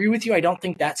agree with you. I don't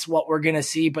think that's what we're going to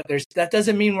see, but that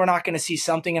doesn't mean we're not going to see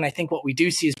something. And I think what we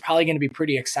do see is probably going to be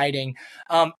pretty exciting.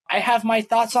 I have my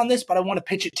thoughts on this, but I want to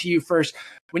pitch it to you first.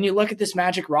 When you look at this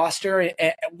Magic roster,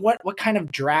 what kind of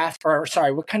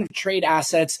what kind of trade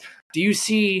assets do you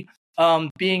see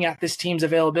being at this team's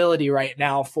availability right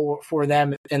now for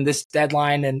them in this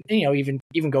deadline, and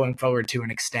even going forward to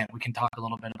an extent? We can talk a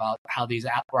little bit about how these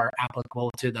are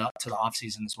applicable to the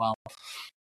offseason as well.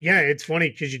 Yeah, it's funny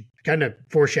because you kind of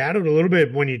foreshadowed a little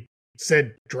bit when you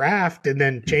said draft and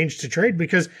then changed to trade,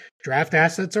 because draft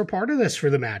assets are part of this for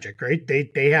the Magic, right?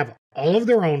 They have all of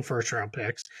their own first round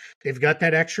picks. They've got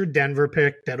that extra Denver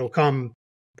pick that'll come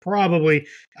probably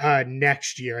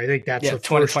next year. I think that's the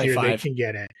first year they can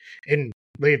get it. And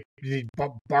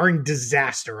barring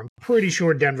disaster, I'm pretty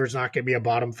sure Denver's not going to be a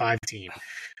bottom 5 team.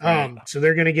 So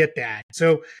they're going to get that.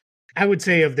 So I would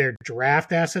say of their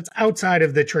draft assets, outside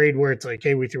of the trade where it's like,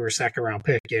 hey, we threw a second round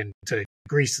pick in to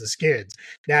grease the skids,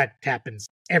 that happens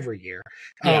every year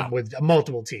with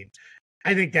multiple teams.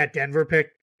 I think that Denver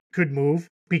pick could move,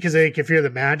 because I think if you're the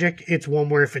Magic, it's one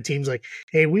where if a team's like,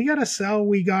 hey, we got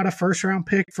a first round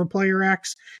pick for player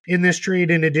X in this trade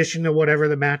in addition to whatever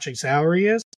the matching salary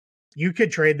is, you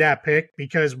could trade that pick,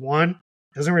 because one,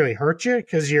 doesn't really hurt you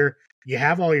because you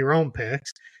have all your own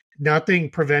picks. Nothing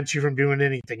prevents you from doing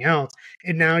anything else.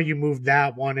 And now you move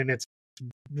that one, and it's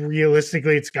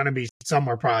realistically, it's going to be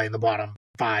somewhere probably in the bottom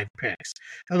 5 picks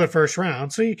of the first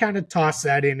round. So you kind of toss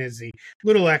that in as the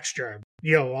little extra,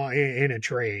 in a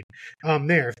trade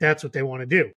there, if that's what they want to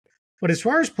do. But as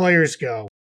far as players go,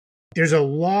 there's a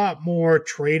lot more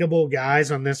tradable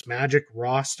guys on this Magic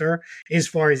roster as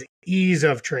far as ease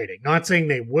of trading. Not saying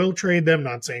they will trade them,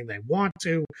 not saying they want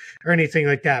to or anything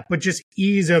like that, but just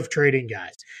ease of trading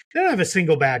guys. They don't have a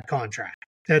single bad contract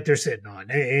that they're sitting on.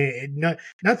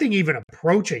 Nothing even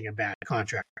approaching a bad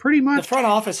contract. Pretty much. The front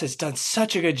office has done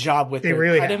such a good job with it.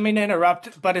 Really I didn't mean to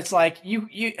interrupt, but it's like you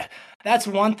that's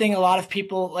one thing a lot of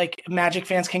people, like Magic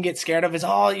fans, can get scared of is,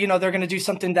 they're going to do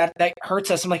something that hurts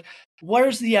us. I'm like,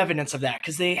 where's the evidence of that?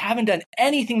 Because they haven't done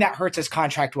anything that hurts us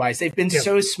contract-wise. They've been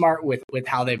so smart with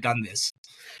how they've done this.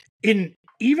 In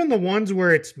even the ones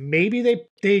where it's maybe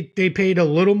they paid a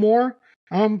little more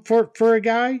for a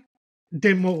guy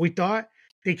than what we thought,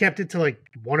 they kept it to like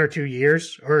 1 or 2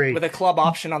 years, with a club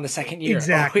option on the second year.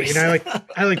 Exactly. Always. And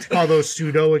I like to call those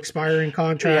pseudo expiring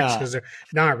contracts, because they're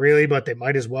not really, but they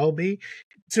might as well be.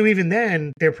 So even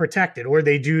then they're protected, or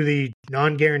they do the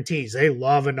non-guarantees. They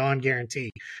love a non-guarantee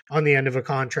on the end of a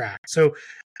contract. So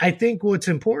I think what's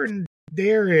important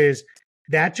there is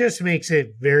that just makes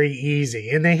it very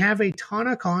easy. And they have a ton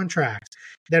of contracts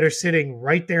that are sitting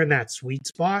right there in that sweet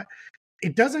spot.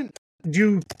 It doesn't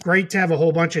do great to have a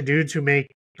whole bunch of dudes who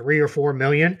make 3 or 4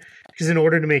 million, because in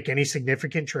order to make any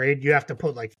significant trade, you have to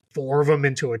put like 4 of them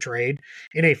into a trade.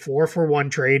 In a 4-for-1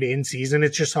 trade in season,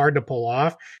 it's just hard to pull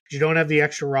off. You don't have the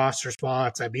extra roster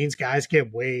spots. That means guys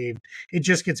get waived. It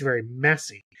just gets very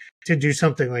messy to do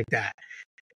something like that.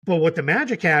 But what the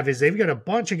Magic have is they've got a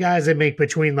bunch of guys that make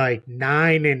between like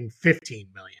 9 and 15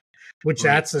 million, which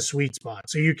that's the sweet spot.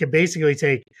 So you can basically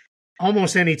take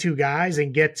almost any 2 guys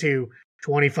and get to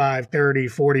 25, 30,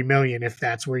 40 million if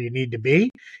that's where you need to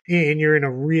be. And you're in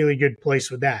a really good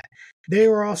place with that. They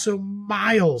are also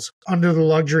miles under the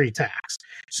luxury tax.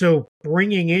 So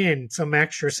bringing in some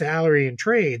extra salary and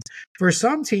trades, for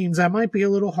some teams, that might be a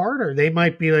little harder. They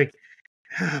might be like,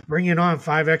 bringing on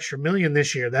 $5 extra million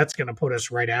this year, that's going to put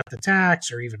us right at the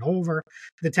tax or even over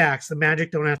the tax. The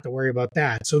Magic don't have to worry about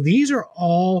that. So these are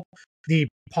all the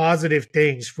positive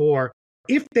things for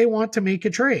if they want to make a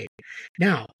trade.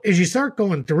 Now, as you start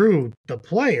going through the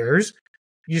players,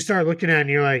 you start looking at it and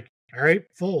you're like, all right,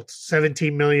 Fultz,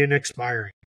 17 million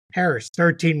expiring. Harris,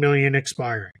 13 million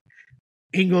expiring.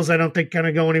 Ingles, I don't think going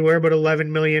to go anywhere, but 11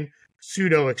 million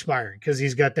pseudo expiring because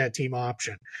he's got that team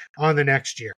option on the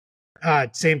next year.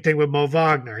 Same thing with Mo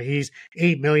Wagner. He's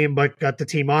 8 million, but got the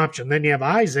team option. Then you have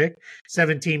Isaac,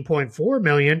 17.4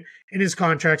 million, and his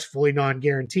contract's fully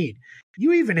non-guaranteed.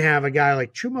 You even have a guy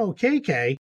like Chuma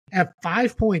Okeke at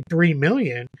 5.3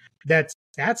 million.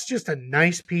 That's just a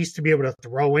nice piece to be able to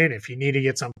throw in if you need to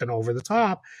get something over the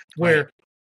top. Where right.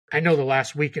 I know the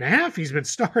last week and a half he's been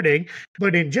starting,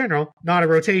 but in general, not a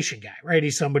rotation guy, right?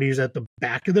 He's somebody who's at the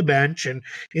back of the bench and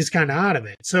is kind of out of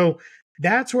it. So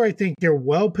that's where I think they're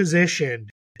well positioned.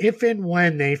 If and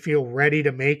when they feel ready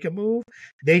to make a move,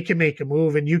 they can make a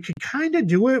move. And you can kind of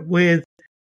do it with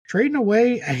trading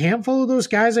away a handful of those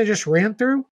guys I just ran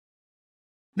through.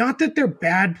 Not that they're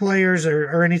bad players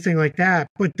or anything like that,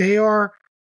 but they're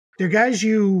guys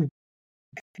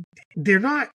they're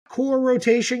not core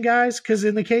rotation guys, because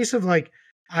in the case of like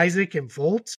Isaac and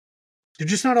Fultz, they're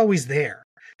just not always there.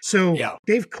 So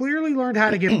They've clearly learned how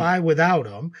to get by without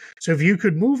them. So if you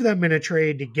could move them in a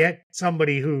trade to get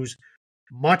somebody who's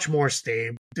much more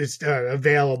stable,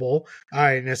 available,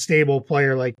 and a stable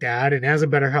player like that, and has a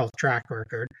better health track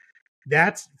record,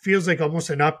 that feels like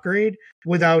almost an upgrade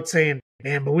without saying,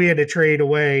 man, but we had to trade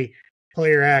away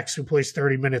player X who plays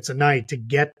 30 minutes a night to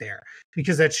get there,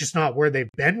 because that's just not where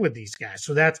they've been with these guys.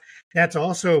 So that's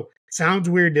also sounds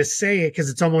weird to say it,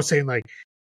 because it's almost saying like,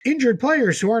 injured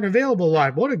players who aren't available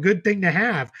live. What a good thing to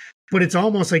have. But it's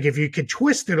almost like if you could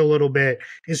twist it a little bit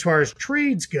as far as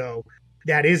trades go,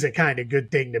 that is a kind of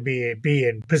good thing to be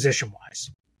in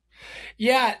position-wise.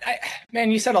 Yeah,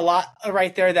 man, you said a lot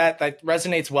right there that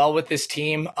resonates well with this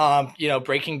team.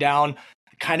 Breaking down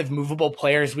the kind of movable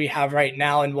players we have right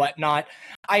now and whatnot.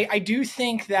 I do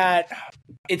think that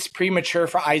it's premature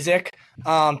for Isaac.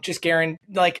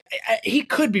 He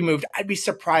could be moved. I'd be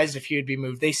surprised if he would be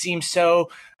moved. They seem so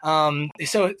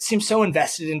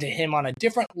invested into him on a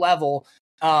different level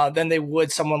than they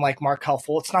would someone like Markelle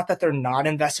Fultz. Not that they're not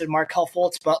invested in Markelle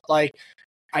Fultz, but like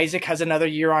Isaac has another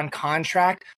year on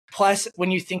contract. Plus,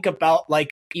 when you think about like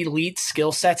elite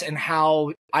skill sets and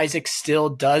how Isaac still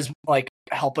does like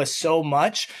help us so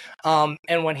much.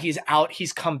 And when he's out,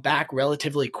 he's come back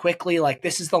relatively quickly. Like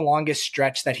this is the longest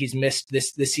stretch that he's missed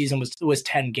this season was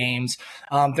 10 games.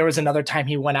 There was another time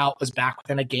he went out, was back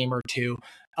within a game or two.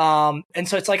 And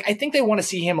so it's like, I think they want to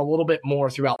see him a little bit more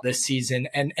throughout this season,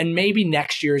 and maybe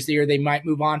next year is the year they might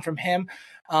move on from him.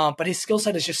 But his skill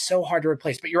set is just so hard to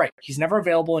replace. But you're right, he's never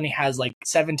available, and he has like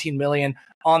 17 million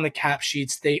on the cap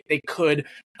sheets. They could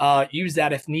use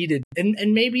that if needed, and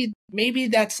maybe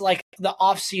that's like the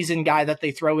off-season guy that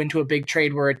they throw into a big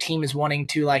trade where a team is wanting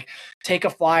to like take a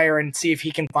flyer and see if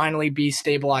he can finally be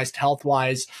stabilized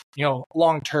health-wise,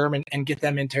 long term, and get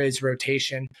them into his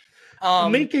rotation.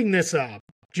 I'm making this up,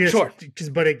 just sure,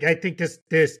 but I think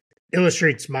this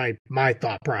illustrates my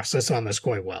thought process on this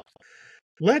quite well.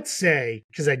 Let's say,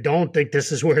 because I don't think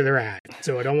this is where they're at,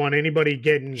 so I don't want anybody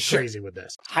getting crazy with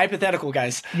this. Hypothetical,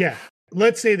 guys. Yeah.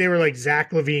 Let's say they were like,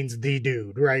 Zach LaVine's the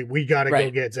dude, right? We got to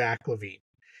go get Zach LaVine.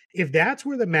 If that's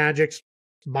where the Magic's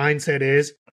mindset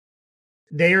is,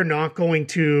 they are not going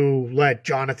to let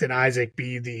Jonathan Isaac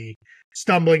be the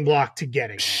stumbling block to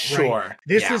getting it, sure. Right?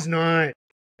 This is not,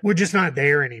 we're just not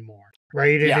there anymore,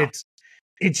 right? And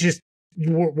it's just,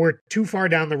 we're too far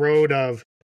down the road of,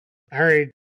 all right,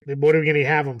 what are we going to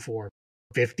have him for?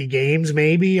 50 games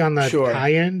maybe on the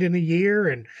high end in a year,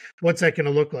 and what's that going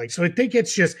to look like? So I think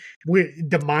it's just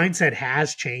the mindset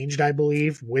has changed, I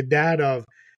believe, with that of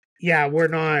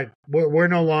we're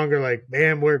no longer like,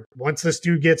 man, once this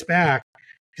dude gets back,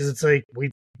 because it's like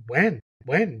when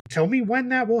tell me when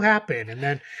that will happen, and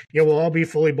then we'll all be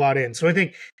fully bought in. So I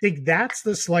think that's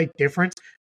the slight difference.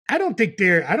 I don't think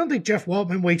Jeff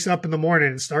Weltman wakes up in the morning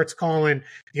and starts calling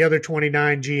the other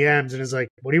 29 GMs and is like,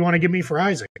 what do you want to give me for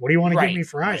Isaac? What do you want to give me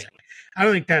for Isaac? I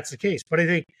don't think that's the case. But I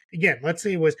think, again, let's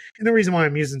say it was, and the reason why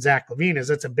I'm using Zach LaVine is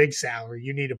that's a big salary.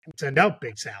 You need to send out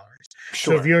big salaries.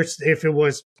 Sure. So if it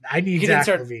was, I need Zach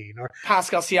insert LaVine or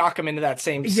Pascal Siakam into that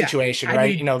same situation, I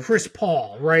right? need Chris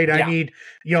Paul, right? I need,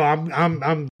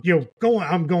 I'm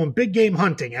going big game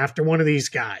hunting after one of these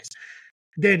guys.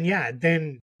 Then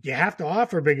you have to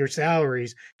offer bigger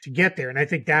salaries to get there. And I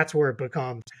think that's where it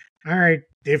becomes, all right,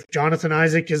 if Jonathan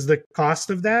Isaac is the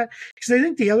cost of that. Because I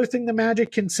think the other thing the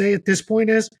Magic can say at this point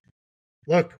is,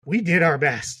 look, we did our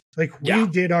best. Like, we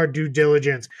did our due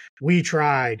diligence. We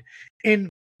tried. And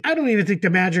I don't even think the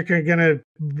Magic are going to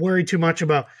worry too much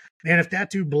about, man, if that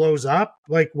dude blows up,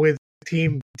 like with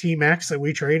Team X that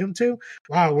we trade him to,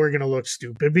 wow, we're going to look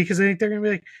stupid. Because I think they're going to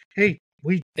be like, hey,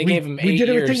 we did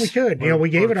everything we could. We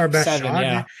gave it our best shot.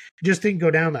 And it just didn't go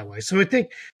down that way. So I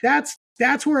think that's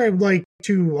where I like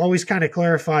to always kind of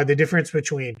clarify the difference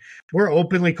between we're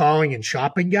openly calling and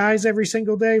shopping guys every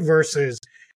single day versus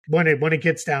when it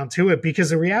gets down to it.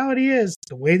 Because the reality is,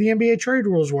 the way the NBA trade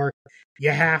rules work, you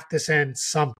have to send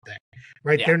something,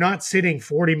 right? Yeah. They're not sitting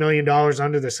 $40 million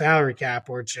under the salary cap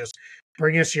where it's just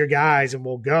bring us your guys and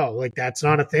we'll go. Like, that's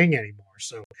not a thing anymore.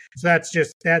 So that's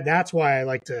just that's why I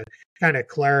like to kind of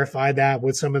clarify that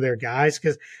with some of their guys,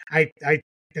 because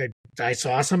I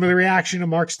saw some of the reaction to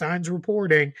Mark Stein's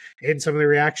reporting and some of the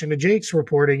reaction to Jake's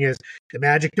reporting is the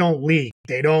Magic don't leak.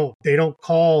 They don't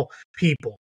call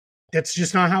people. That's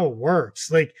just not how it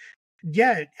works. Like,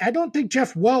 yeah, I don't think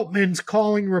Jeff Weltman's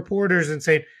calling reporters and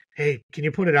saying, hey, can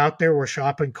you put it out there? We're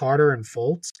shopping Carter and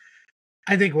Fultz.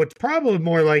 I think what's probably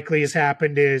more likely has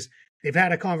happened is they've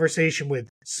had a conversation with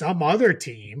some other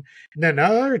team, and then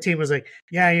another team was like,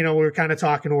 yeah, we're kind of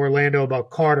talking to Orlando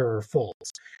about Carter or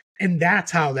Fultz. And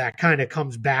that's how that kind of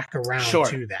comes back around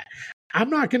to that. I'm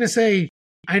not going to say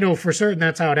I know for certain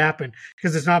that's how it happened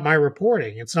because it's not my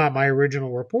reporting. It's not my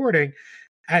original reporting.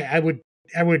 I've been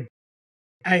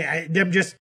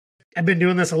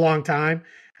doing this a long time.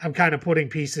 I'm kind of putting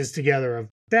pieces together of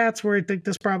that's where I think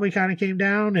this probably kind of came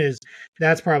down is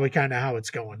that's probably kind of how it's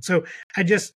going. So I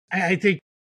think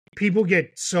people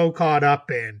get so caught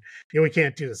up in, we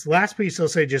can't do this. Last piece I'll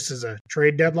say just as a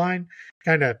trade deadline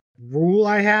kind of rule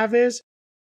I have is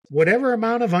whatever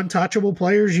amount of untouchable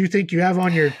players you think you have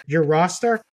on your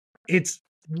roster, it's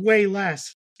way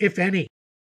less, if any,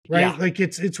 right? Yeah. Like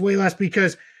it's way less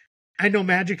because I know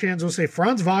Magic fans will say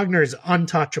Franz Wagner is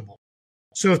untouchable.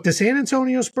 So if the San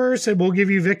Antonio Spurs said, we'll give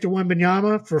you Victor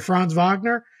Wembanyama for Franz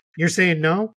Wagner, you're saying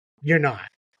no, you're not,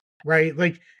 right?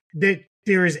 Like that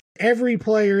there is every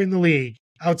player in the league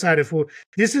outside of who,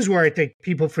 this is where I think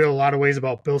people feel a lot of ways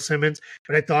about Bill Simmons,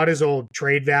 but I thought his old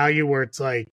trade value where it's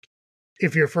like,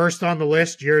 if you're first on the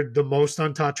list, you're the most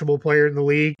untouchable player in the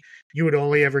league. You would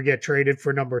only ever get traded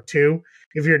for number 2.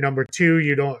 If you're number 2,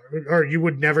 you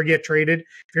would never get traded.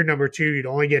 If you're number 2, you'd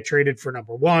only get traded for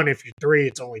number 1. If you're 3,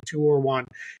 it's only 2 or 1.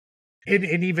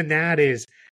 And even that is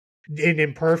an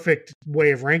imperfect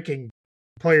way of ranking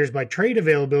players by trade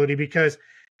availability because,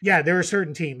 yeah, there are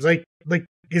certain teams like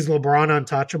is LeBron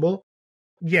untouchable?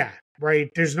 Yeah,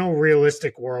 right. There's no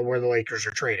realistic world where the Lakers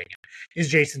are trading him. Is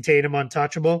Jason Tatum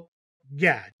untouchable?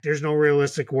 Yeah, there's no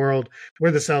realistic world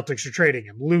where the Celtics are trading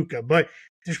him. Luka, but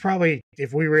there's probably,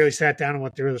 if we really sat down and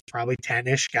went through, there's probably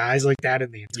 10-ish guys like that in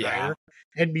the entire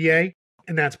NBA,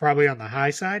 and that's probably on the high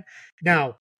side.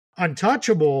 Now,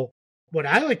 untouchable, what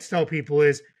I like to tell people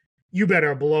is, you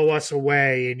better blow us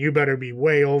away, and you better be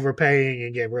way overpaying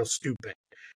and get real stupid.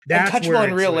 That's untouchable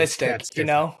and realistic,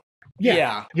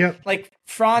 Yeah. Yep. Like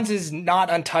Franz is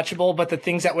not untouchable, but the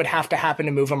things that would have to happen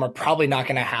to move him are probably not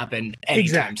going to happen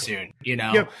anytime soon,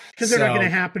 Yep. Because they're not going to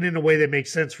happen in a way that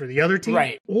makes sense for the other team.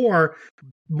 Right. Or,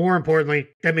 more importantly,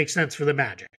 that makes sense for the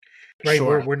Magic. Right?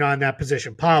 Sure. We're not in that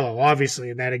position. Paolo,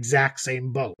 obviously, in that exact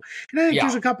same boat. And I think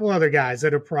there's a couple other guys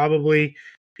that are probably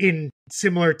in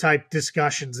similar type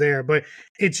discussions there. But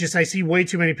it's just, I see way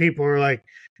too many people who are like,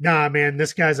 nah, man,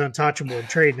 this guy's untouchable in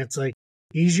trade. And it's like,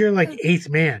 he's your 8th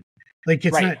man. Like,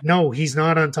 it's not, no, he's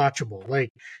not untouchable. Like,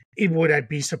 would I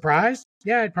be surprised?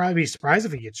 Yeah, I'd probably be surprised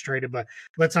if he gets traded, but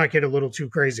let's not get a little too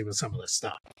crazy with some of this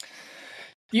stuff.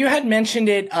 You had mentioned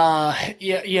it,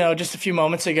 just a few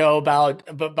moments ago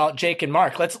about Jake and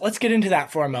Mark. Let's get into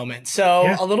that for a moment.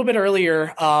 So a little bit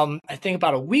earlier, I think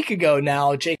about a week ago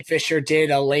now, Jake Fisher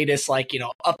did a latest,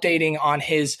 updating on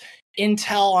his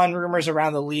intel on rumors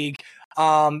around the league.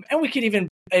 And we could even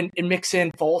and mix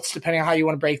in Fultz, depending on how you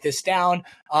want to break this down.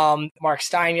 Mark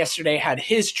Stein yesterday had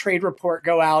his trade report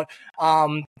go out.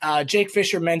 Jake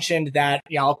Fisher mentioned that,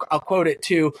 I'll quote it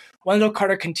too, Wendell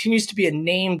Carter continues to be a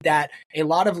name that a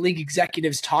lot of league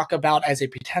executives talk about as a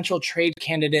potential trade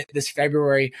candidate this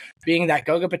February, being that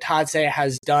Goga Bitadze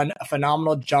has done a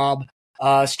phenomenal job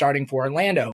starting for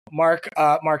Orlando. Mark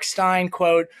Stein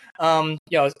quote, a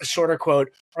shorter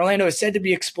quote. Orlando is said to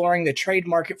be exploring the trade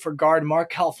market for guard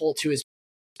Mark Helfelt, who is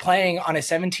playing on a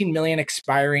 $17 million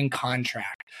expiring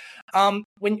contract.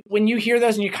 When you hear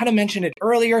those, and you kind of mentioned it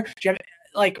earlier, do you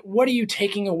have, what are you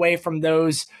taking away from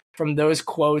those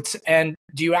quotes? And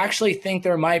do you actually think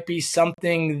there might be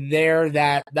something there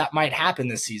that might happen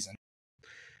this season?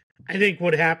 I think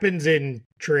what happens in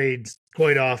trades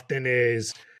quite often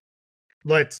is,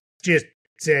 let's just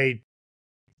say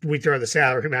we throw the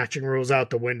salary matching rules out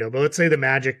the window, but let's say the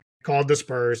Magic called the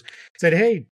Spurs, said,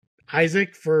 hey,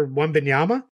 Isaac for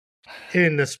Wembanyama,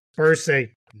 and the Spurs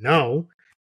say no,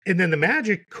 and then the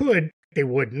Magic they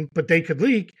wouldn't, but they could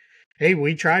leak, hey,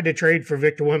 we tried to trade for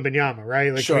Victor Wembanyama,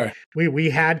 right? Sure.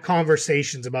 We had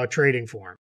conversations about trading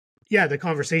for him. Yeah, the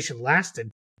conversation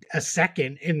lasted a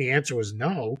second, and the answer was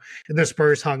no, and the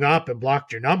Spurs hung up and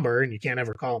blocked your number, and you can't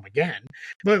ever call them again.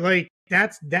 But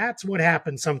that's what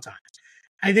happens sometimes.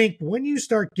 I think when you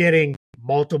start getting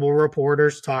multiple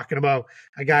reporters talking about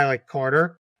a guy like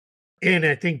Carter, and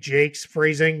I think Jake's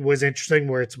phrasing was interesting,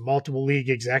 where it's multiple league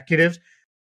executives,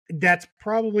 that's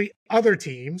probably other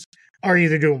teams are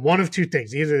either doing one of two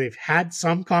things. Either they've had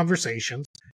some conversations,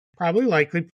 probably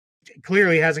likely,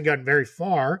 clearly hasn't gotten very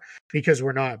far because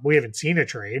we haven't seen a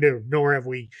trade, nor have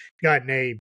we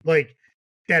gotten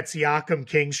that Siakam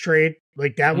Kings trade.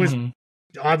 That was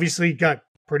obviously got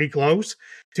pretty close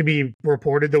to be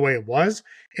reported the way it was,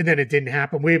 and then it didn't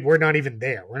happen. We're not even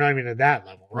there. We're not even at that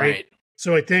level, right?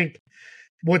 So I think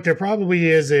what there probably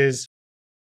is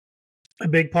a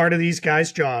big part of these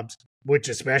guys' jobs, which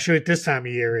especially at this time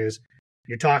of year, is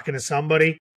you're talking to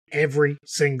somebody every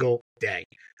single day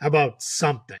about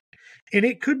something. And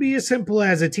it could be as simple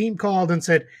as a team called and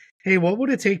said, hey, what would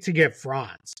it take to get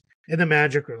Franz? And the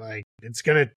Magic were like, it's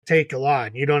going to take a lot,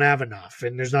 and you don't have enough,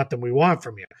 and there's nothing we want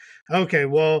from you. Okay,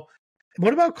 well,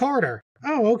 what about Carter?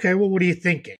 Oh, okay, well, what are you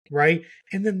thinking, right?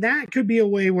 And then that could be a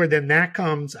way where then that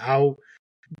comes out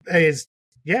as,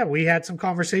 yeah, we had some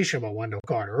conversation about Wendell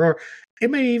Carter. Or it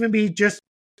may even be just,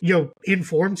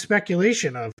 informed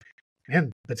speculation of,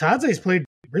 man, Batadze's played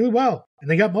really well, and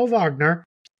they got Mo Wagner.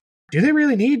 Do they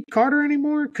really need Carter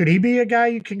anymore? Could he be a guy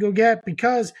you can go get?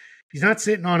 Because he's not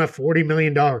sitting on a $40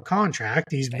 million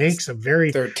contract. He makes a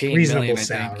very reasonable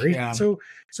salary. Yeah. So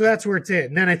that's where it's at.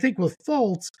 And then I think with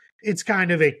Fultz, it's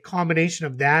kind of a combination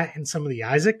of that and some of the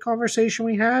Isaac conversation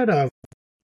we had of,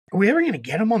 are we ever going to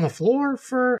get him on the floor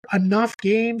for enough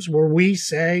games where we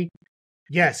say,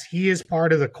 yes, he is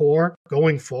part of the core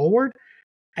going forward?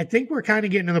 I think we're kind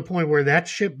of getting to the point where that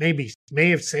ship may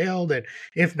have sailed. And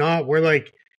if not, we're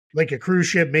like a cruise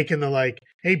ship making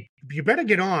hey, you better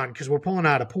get on because we're pulling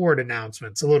out of port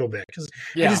announcements a little bit. Because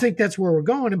I just think that's where we're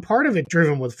going. And part of it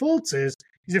driven with Fultz is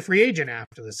he's a free agent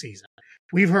after the season.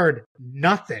 We've heard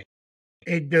nothing.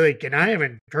 And I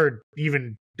haven't heard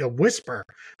even a whisper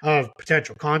of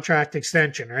potential contract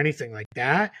extension or anything like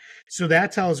that. So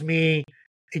that tells me,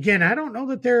 again, I don't know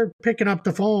that they're picking up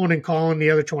the phone and calling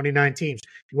the other 29 teams.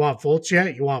 You want Fultz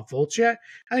yet? You want Fultz yet?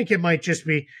 I think it might just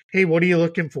be, hey, what are you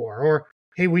looking for? Or,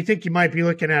 hey, we think you might be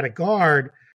looking at a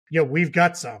guard. We've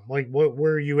got some.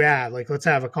 Where are you at? Let's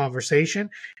have a conversation.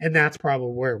 And that's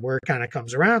probably where it kind of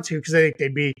comes around to, because I think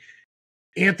they'd be,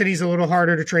 Anthony's a little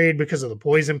harder to trade because of the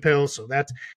poison pill. So that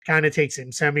kind of takes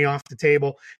him semi off the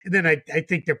table. And then I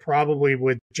think they're probably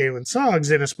with Jalen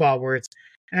Suggs in a spot where it's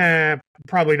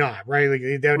probably not, right?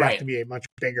 That would have to be a much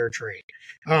bigger trade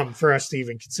for us to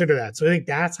even consider that. So I think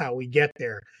that's how we get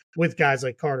there with guys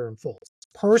like Carter and Fultz.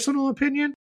 Personal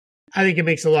opinion, I think it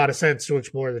makes a lot of sense to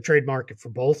explore the trade market for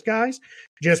both guys,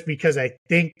 just because I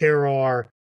think there are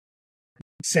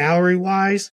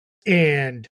salary-wise,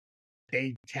 and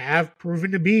they have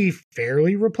proven to be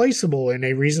fairly replaceable in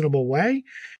a reasonable way.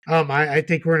 I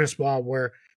think we're in a spot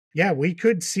where, yeah, we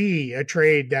could see a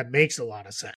trade that makes a lot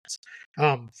of sense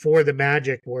for the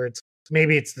Magic, where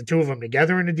maybe it's the two of them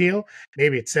together in a deal.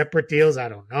 Maybe it's separate deals. I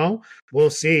don't know. We'll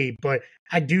see. But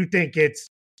I do think it's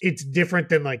different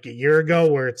than a year ago,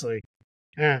 where it's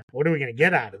what are we going to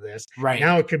get out of this? Right.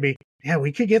 Now it could be, yeah,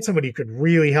 we could get somebody who could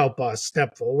really help us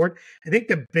step forward. I think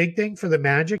the big thing for the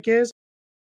Magic is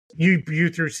you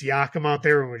threw Siakam out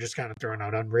there, and we're just kind of throwing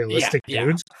out unrealistic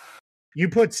dudes. You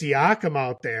put Siakam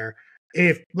out there,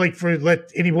 and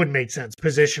he wouldn't make sense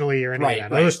positionally or any of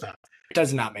that other stuff. It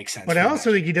does not make sense. But I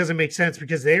also think he doesn't make sense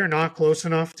because they are not close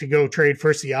enough to go trade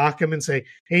for Siakam and say,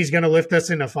 hey, he's going to lift us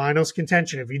into finals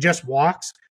contention. If he just walks,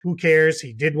 who cares?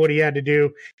 He did what he had to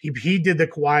do. He did the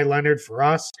Kawhi Leonard for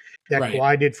us that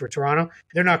Kawhi did for Toronto.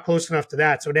 They're not close enough to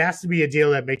that. So it has to be a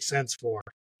deal that makes sense for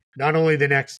not only the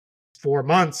next 5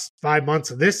 months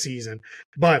of this season,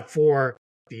 but for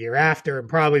the year after, and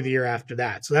probably the year after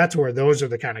that. So that's where those are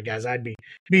the kind of guys I'd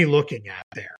be looking at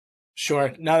there.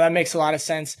 Sure. No, that makes a lot of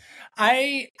sense.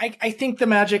 I think the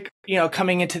Magic,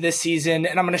 coming into this season,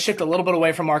 and I'm going to shift a little bit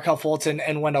away from Markelle Fultz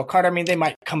and Wendell Carter. I mean, they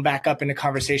might come back up into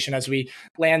conversation as we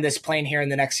land this plane here in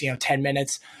the next, 10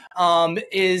 minutes.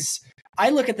 Is I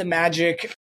look at the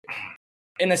Magic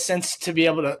in a sense to be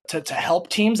able to help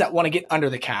teams that want to get under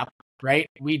the cap, right?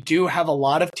 We do have a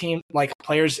lot of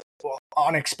players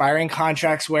on expiring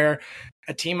contracts where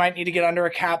a team might need to get under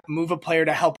a cap, move a player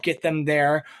to help get them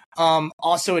there.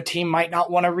 Also, a team might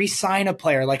not want to re-sign a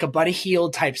player, like a Buddy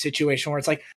Hield type situation where it's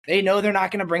like they know they're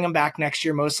not going to bring him back next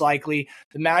year, most likely.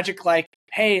 The Magic,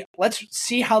 hey, let's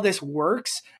see how this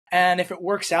works. And if it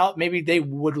works out, maybe they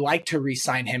would like to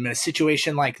re-sign him in a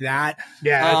situation like that.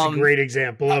 Yeah, that's a great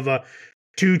example of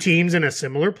two teams in a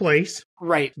similar place,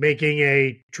 right? Making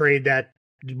a trade that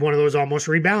one of those almost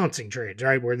rebalancing trades,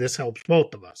 right? Where this helps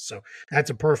both of us. So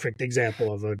that's a perfect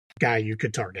example of a guy you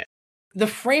could target. The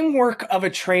framework of a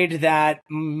trade that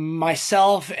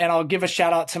myself, and I'll give a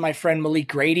shout out to my friend Malik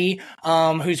Grady,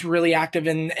 who's really active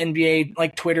in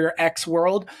NBA, Twitter X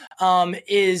world,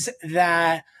 is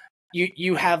that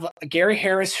you have Gary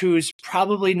Harris, who's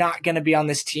probably not going to be on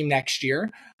this team next year.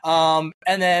 And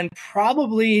then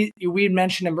probably, we had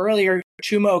mentioned him earlier,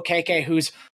 Chuma Okeke,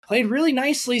 who's played really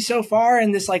nicely so far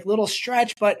in this little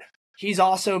stretch, but he's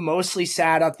also mostly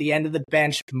sat at the end of the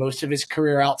bench most of his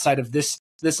career outside of this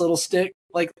little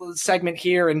segment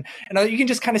here. And you can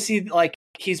just kind of see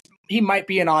he might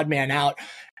be an odd man out.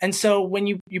 And so when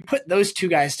you put those two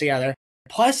guys together,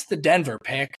 plus the Denver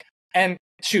pick, and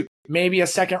shoot, maybe a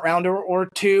second rounder or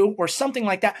two or something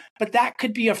like that, but that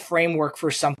could be a framework for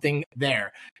something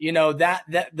there.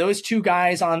 That those two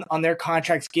guys on their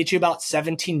contracts get you about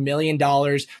 $17 million.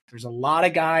 There's a lot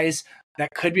of guys that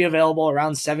could be available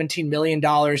around $17 million.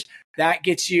 That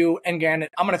gets you, and again,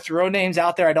 I'm going to throw names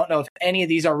out there. I don't know if any of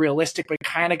these are realistic, but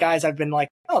kind of guys I've been like,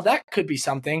 oh, that could be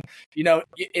something.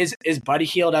 Is Buddy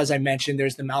Hield, as I mentioned,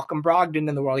 there's the Malcolm Brogdon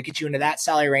in the world. It gets you into that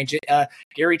salary range.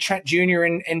 Gary Trent Jr.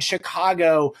 in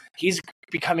Chicago, he's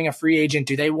becoming a free agent.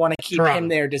 Do they want to keep him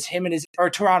there? Does him and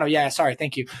Toronto? Yeah, sorry,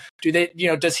 thank you. Do they,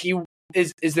 does he,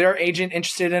 is their agent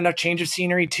interested in a change of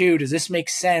scenery too? Does this make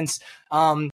sense?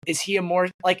 Is he a more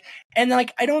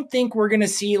I don't think we're going to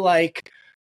see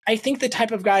I think the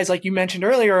type of guys like you mentioned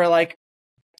earlier are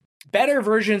better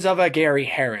versions of a Gary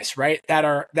Harris, right? That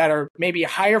are maybe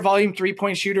higher volume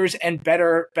 3-point shooters and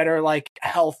better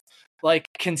health,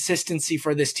 consistency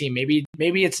for this team.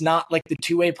 Maybe it's not the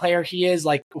two-way player he is,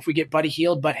 if we get Buddy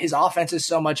Hield, but his offense is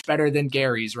so much better than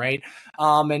Gary's, right?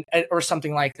 Or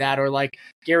something like that, or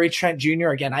Gary Trent Jr.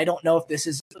 Again, I don't know if this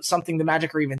is something the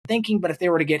Magic are even thinking, but if they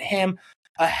were to get him,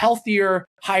 a healthier,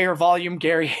 higher volume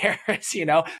Gary Harris,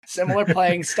 similar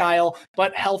playing style,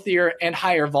 but healthier and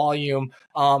higher volume.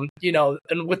 And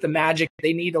with the Magic,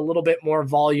 they need a little bit more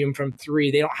volume from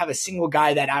three. They don't have a single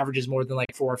guy that averages more than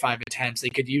 4 or 5 attempts. They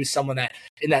could use someone that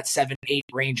in that 7-8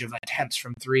 range of attempts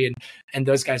from three, and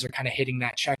those guys are kind of hitting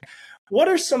that check. What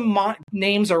are some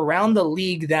names around the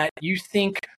league that you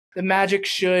think the Magic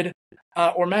should,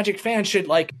 or Magic fans should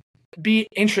be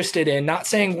interested in? Not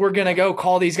saying we're going to go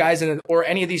call these guys or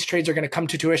any of these trades are going to come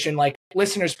to tuition.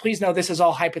 Listeners, please know this is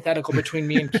all hypothetical between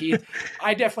me and Keith.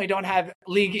 I definitely don't have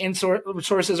league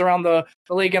sources around the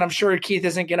league, and I'm sure Keith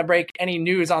isn't going to break any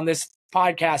news on this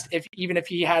podcast even if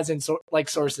he has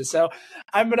sources. So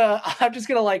I'm just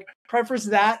gonna preface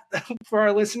that for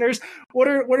our listeners. What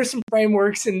are some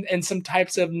frameworks and some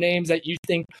types of names that you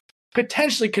think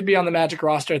potentially could be on the Magic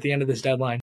roster at the end of this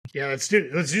deadline? Yeah, let's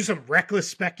do some reckless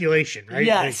speculation, right?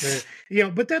 Yes.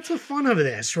 But that's the fun of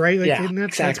this, right? And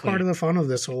that's part of the fun of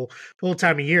this whole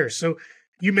time of year. So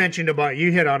you mentioned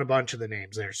you hit on a bunch of the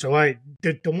names there. So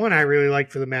the one I really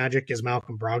like for the Magic is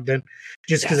Malcolm Brogdon,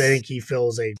 just because I think he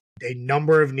fills a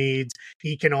number of needs.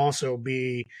 He can also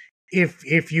be,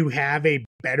 if you have a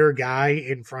better guy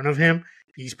in front of him,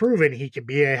 he's proven he can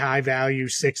be a high value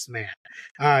sixth man.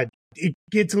 It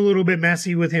gets a little bit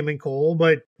messy with him and Cole,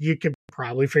 but you could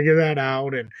probably figure that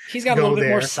out. And he's got a little bit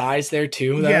more size there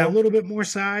too, though. Yeah, a little bit more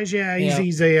size. Yeah,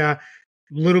 he's a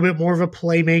little bit more of a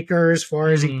playmaker as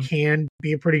far as he can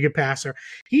be a pretty good passer.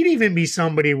 He'd even be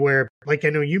somebody where, I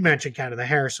know you mentioned kind of the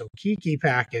Harris Okeke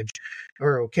package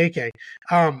or Okeke.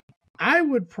 I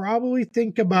would probably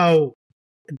think about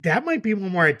that. Might be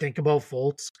one where I'd think about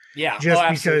Fultz. Yeah, just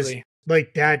because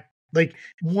that,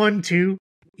 1-2.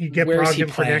 You get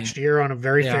Brogdon for next year on a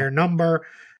very fair number.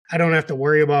 I don't have to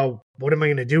worry about what am I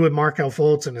going to do with Markelle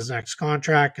Fultz in his next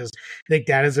contract, because I think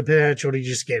that is a potential to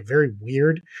just get very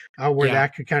weird where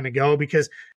that could kind of go, because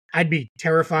I'd be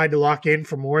terrified to lock in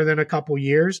for more than a couple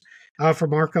years. for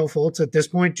Markelle Fultz at this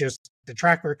point. Just the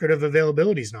track record of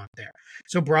availability is not there.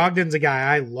 So Brogdon's a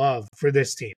guy I love for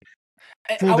this team.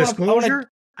 Full disclosure,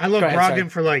 I love Brogdon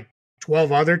for like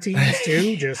 12 other teams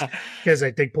too, just because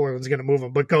I think Portland's going to move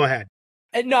him. But go ahead.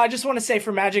 No, I just want to say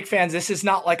for Magic fans, this is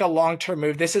not like a long-term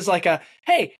move. This is like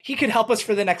hey, he could help us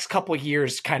for the next couple of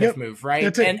years kind of move,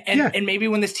 right? And maybe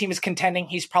when this team is contending,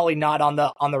 he's probably not on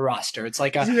the roster. It's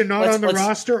like he's either not on the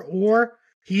roster or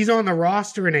he's on the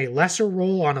roster in a lesser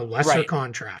role on a lesser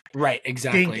contract. Right,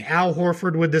 exactly. Think Al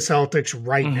Horford with the Celtics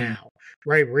now,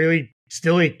 right? Really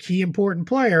still a key important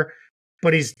player,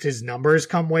 but his numbers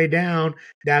come way down.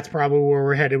 That's probably where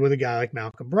we're headed with a guy like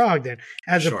Malcolm Brogdon,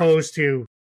 as opposed to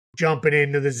jumping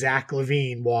into the Zach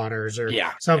LaVine waters or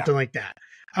something like that.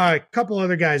 A couple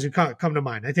other guys who come to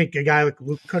mind. I think a guy like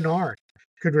Luke Kennard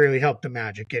could really help the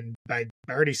Magic. And I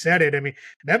already said it. I mean,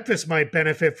 Memphis might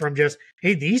benefit from just,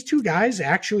 hey, these two guys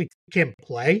actually can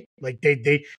play. Like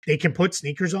they can put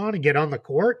sneakers on and get on the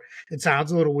court. It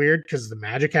sounds a little weird because the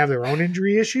Magic have their own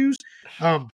injury issues.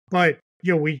 But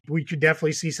we could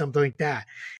definitely see something like that.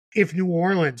 If New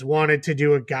Orleans wanted to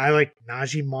do a guy like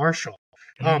Najee Marshall,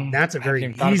 that's a very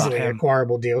easily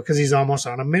acquirable deal because he's almost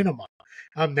on a minimum.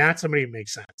 That's somebody who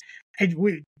makes sense.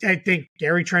 I think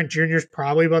Gary Trent Jr. is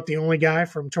probably about the only guy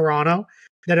from Toronto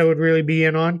that I would really be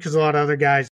in on, because a lot of other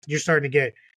guys, you're starting to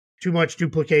get too much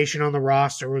duplication on the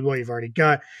roster with what you've already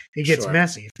got. It gets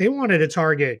messy. If they wanted to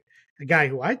target a guy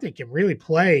who I think can really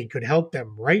play, could help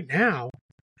them right now,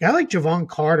 a guy like Javon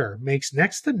Carter makes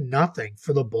next to nothing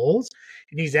for the Bulls,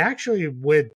 and he's actually,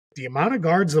 with the amount of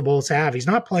guards the Bulls have, he's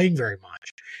not playing very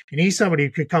much. And he's somebody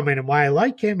who could come in. And why I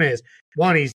like him is,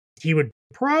 one, he would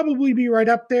probably be right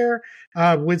up there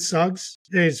with Suggs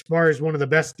as far as one of the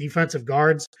best defensive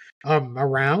guards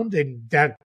around. And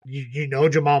that,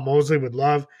 Jamal Mosley would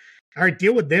love, all right,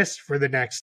 deal with this for the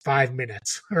next 5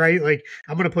 minutes, right? Like,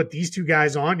 I'm going to put these two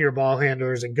guys on your ball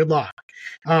handlers and good luck.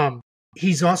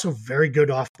 He's also very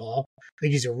good off ball. I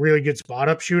think he's a really good spot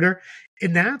up shooter.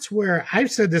 And that's where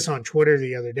I've said this on Twitter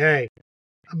the other day.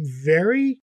 I'm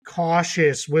very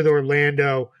cautious with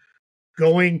Orlando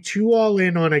going too all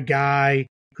in on a guy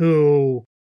who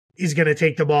is going to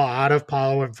take the ball out of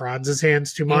Paolo and Franz's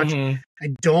hands too much. I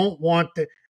don't want that.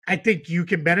 I think you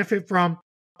can benefit from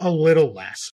a little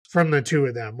less from the two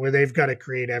of them, where they've got to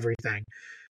create everything.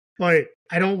 But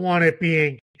I don't want it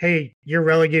being, hey, you're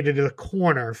relegated to the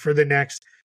corner for the next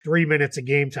 3 minutes of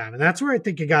game time. And that's where I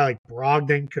think a guy like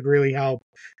Brogdon could really help.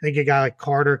 I think a guy like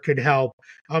Carter could help.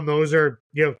 Those are,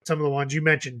 some of the ones you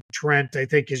mentioned. Trent, I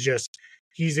think, is just,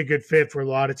 he's a good fit for a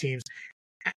lot of teams.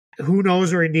 Who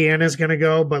knows where Indiana's going to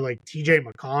go, but like TJ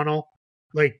McConnell,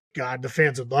 like, God, the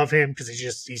fans would love him because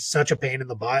he's such a pain in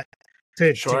the butt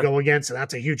to go against. And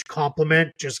that's a huge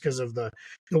compliment just because of the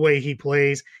way he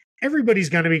plays. Everybody's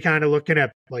going to be kind of looking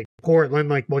at like Portland,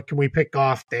 like what can we pick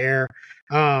off there?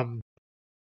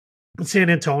 San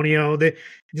Antonio, the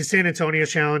San Antonio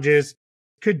challenges.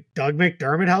 Could Doug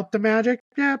McDermott help the Magic?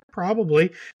 Yeah,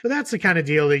 probably. But that's the kind of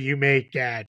deal that you make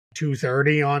at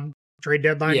 2:30 on trade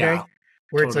deadline day,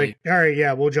 where it's like, all right,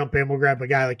 yeah, we'll jump in, we'll grab a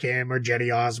guy like him or Jetty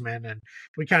Osman, and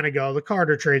we kind of go. The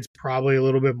Carter trade's probably a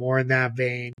little bit more in that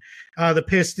vein. The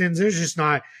Pistons, there's just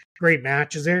not great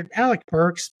matches there. Alec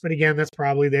Burks, but again, that's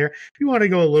probably there. If you want to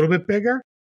go a little bit bigger,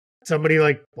 somebody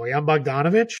like Bojan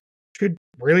Bogdanovic could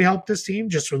really help this team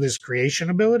just with his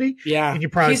creation ability. Yeah. And you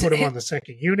probably put him on the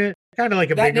second unit, kind of like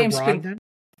a bigger Brogdon.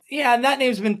 And that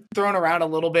name's been thrown around a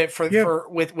little bit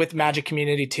with Magic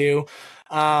community too.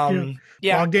 Bogdan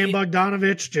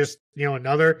Bogdanovic, just,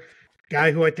 another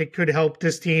guy who I think could help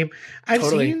this team. I've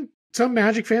seen some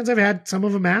Magic fans, I've had some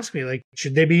of them ask me, like,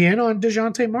 should they be in on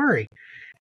DeJounte Murray?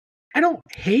 I don't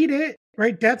hate it,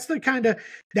 right? That's the kind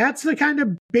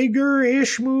of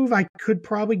bigger-ish move I could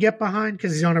probably get behind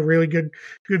because he's on a really good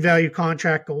value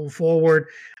contract going forward.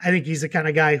 I think he's the kind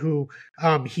of guy who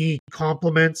he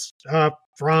complements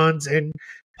Franz and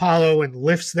Paolo and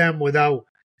lifts them without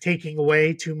taking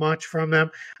away too much from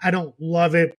them. I don't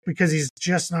love it because he's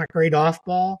just not great off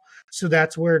ball. So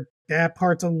that's where that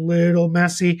part's a little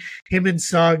messy. Him and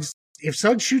Suggs, if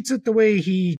Suggs shoots it the way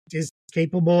he is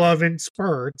capable of in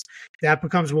spurts, that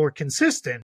becomes more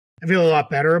consistent. I feel a lot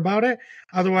better about it.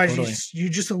 Otherwise, you're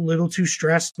just a little too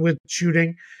stressed with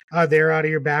shooting there out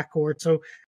of your backcourt. So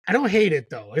I don't hate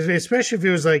it, though, especially if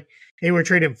it was like, hey, we're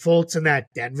trading Fultz in that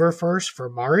Denver first for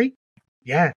Murray.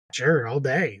 Yeah, sure, all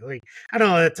day. Like, I don't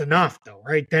know, that's enough, though,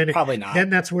 right? Then probably not. Then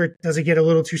that's where does it get a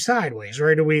little too sideways,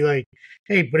 right? Are we like,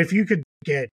 hey, but if you could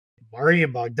get Murray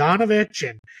and Bogdanovic,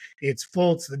 and it's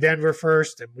Fultz, the Denver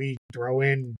first, and we throw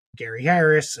in Gary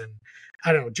Harris and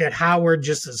I don't know, Jet Howard,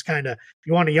 just as kind of,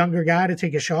 you want a younger guy to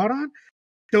take a shot on?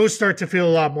 those start to feel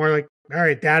a lot more like, all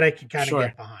right, that I can kind of Sure.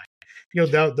 get behind.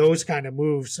 Those kind of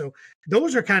moves. So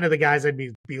those are kind of the guys I'd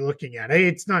be looking at.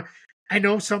 It's not. I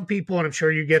know some people, and I'm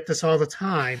sure you get this all the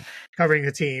time covering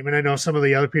the team, and I know some of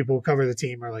the other people who cover the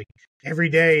team are like, every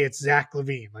day it's Zach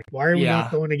LaVine. Like, why are we not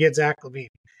going to get Zach LaVine?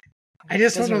 I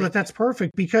just don't know that that's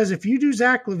perfect, because if you do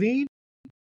Zach LaVine,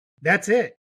 that's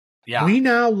it. Yeah. We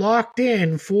now locked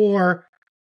in for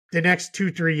the next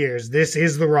 2-3 years. This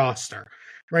is the roster,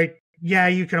 right? Yeah,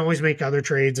 you can always make other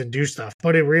trades and do stuff,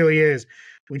 but it really is.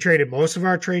 We traded most of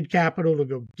our trade capital to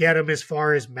go get him as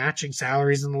far as matching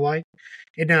salaries and the like.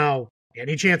 And now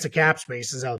any chance of cap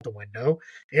space is out the window.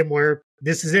 And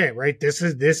this is it, right? This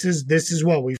is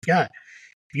what we've got.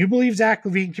 If you believe Zach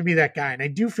LaVine can be that guy, and I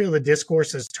do feel the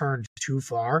discourse has turned too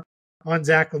far on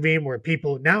Zach LaVine, where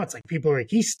people are like,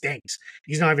 he stinks.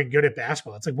 He's not even good at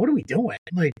basketball. It's like, what are we doing?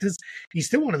 Like, he's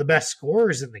still one of the best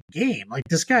scorers in the game. Like,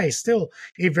 this guy is still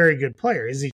a very good player.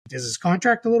 Is his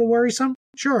contract a little worrisome?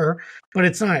 Sure, but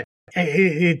it's not.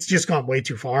 It's just gone way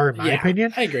too far, in my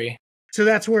opinion. I agree. So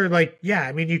that's where, like, yeah,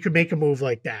 I mean, you could make a move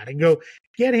like that and go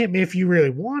get him if you really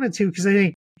wanted to, because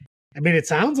it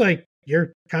sounds like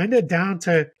you're kind of down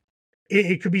to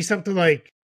it could be something like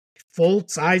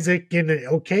Fultz, Isaac, and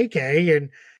OKK, and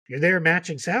you're there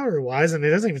matching salary wise, and it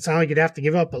doesn't even sound like you'd have to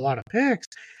give up a lot of picks,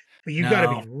 but you've got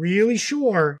to be really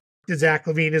sure that Zach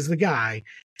LaVine is the guy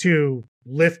to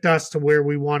lift us to where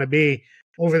we want to be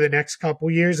over the next couple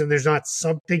years, and there's not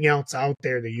something else out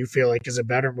there that you feel like is a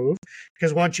better move,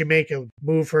 because once you make a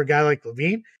move for a guy like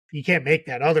LaVine, you can't make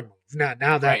that other move.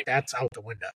 Now that that's out the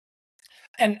window.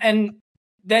 And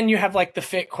then you have like the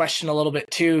fit question a little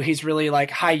bit too. He's really like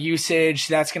high usage.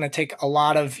 That's going to take a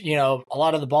lot of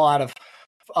the ball out of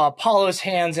Paulo's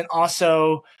hands. And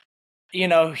also,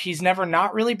 he's never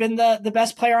not really been the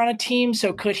best player on a team.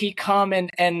 So could he come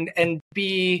and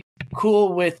be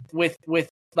cool with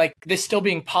like this still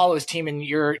being Paulo's team, and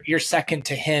you're second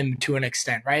to him to an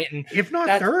extent, right? And if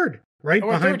not third, right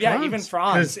behind Franz. Even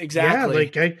Franz,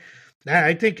 exactly. Yeah, like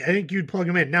I think you'd plug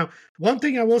him in. Now, one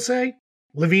thing I will say,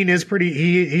 LaVine is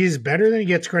he's better than he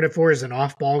gets credit for as an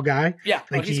off-ball guy. Yeah.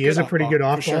 Like he is a pretty good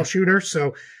off-ball shooter.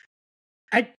 So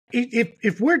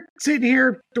if we're sitting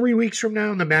here 3 weeks from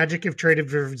now and the Magic have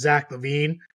traded for Zach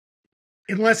LaVine,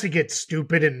 unless it gets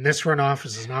stupid and this front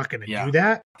office is not going to do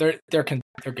that, they're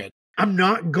good. I'm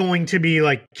not going to be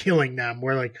like killing them.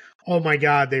 We're like, oh my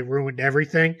God, they ruined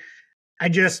everything. I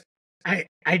just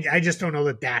don't know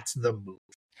that that's the move.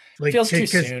 Like, feels too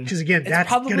soon. Because again, it's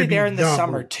probably there in the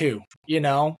summer too.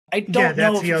 I don't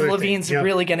know if LaVine's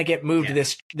really going to get moved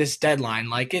this deadline.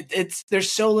 Like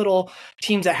there's so little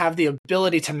teams that have the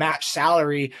ability to match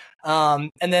salary. And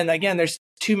then again, there's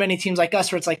too many teams like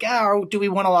us where it's like, do we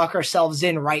want to lock ourselves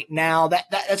in right now?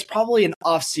 That's probably an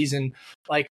off-season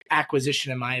like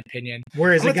acquisition, in my opinion.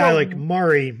 Whereas a guy like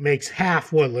Murray makes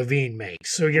half what LaVine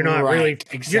makes, so you're not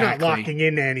you're not locking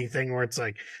into anything where it's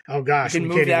like, oh gosh, you can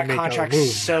move that contract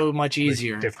so much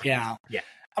easier. Yeah.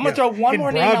 I'm gonna throw one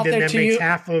more name out there to you. Makes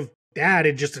half of that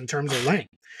in terms of length,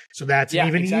 so that's an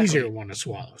even easier one to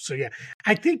swallow. So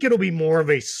I think it'll be more of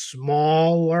a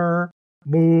smaller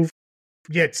move,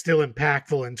 yet still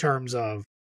impactful in terms of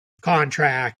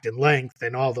contract and length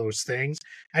and all those things.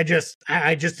 I just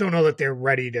don't know that they're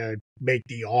ready to make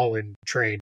the all-in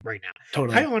trade right now.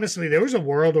 Totally. There was a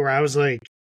world where I was like,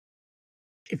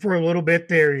 for a little bit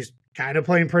there, he's kind of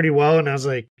playing pretty well, and I was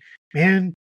like,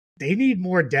 man, they need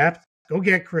more depth. Go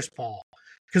get Chris Paul.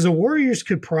 Because the Warriors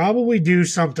could probably do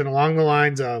something along the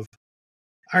lines of,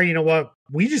 all right, you know what?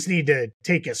 We just need to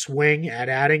take a swing at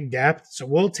adding depth. So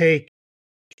we'll take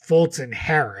Fultz and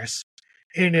Harris.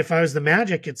 And if I was the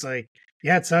Magic, it's like,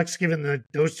 yeah, it sucks giving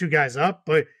those two guys up.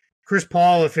 But Chris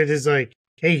Paul, if it is like,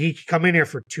 hey, he could come in here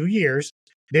for 2 years.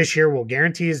 This year, we'll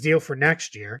guarantee his deal for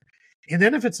next year. And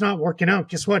then if it's not working out,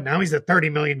 guess what? Now he's a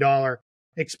 $30 million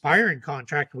expiring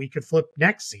contract we could flip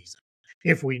next season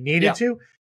if we needed to.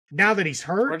 Now that he's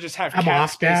hurt, or just have cap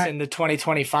space in the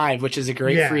 2025, which is a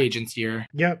great free agents year.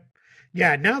 Yep.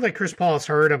 Yeah, now that Chris Paul is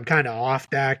hurt, I'm kind of off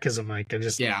that because I'm like,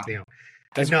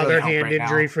 another hand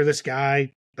injury for this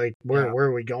guy. Like, where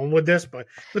are we going with this? But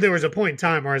there was a point in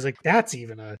time where I was like, that's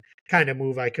even a kind of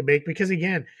move I could make because,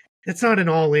 again, it's not an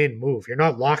all-in move. You're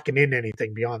not locking in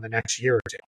anything beyond the next year or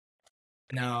two.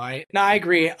 No, I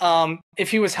agree.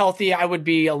 If he was healthy, I would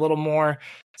be a little more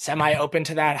semi-open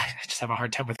to that. I just have a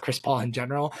hard time with Chris Paul in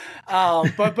general.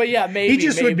 But yeah, maybe he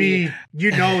just would be.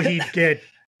 He'd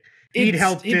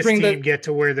help this team get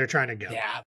to where they're trying to go.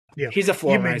 Yeah. He's a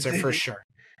floor riser for sure.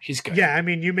 He's good. Yeah, I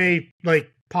mean, you may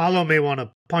Paolo may want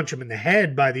to punch him in the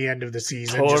head by the end of the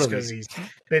season just because he's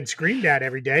been screamed at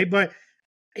every day. But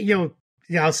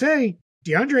I'll say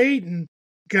DeAndre Ayton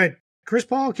good. Chris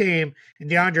Paul came and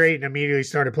DeAndre Ayton immediately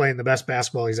started playing the best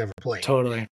basketball he's ever played.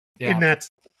 Totally. Yeah. And that's,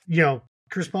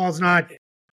 Chris Paul's not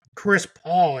Chris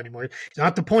Paul anymore. He's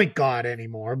not the point guard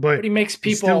anymore, but he makes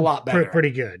people still a lot better.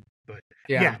 Pretty good. But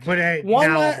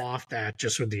now I'm off that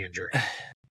just with the injury.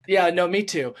 Yeah, no, me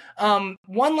too.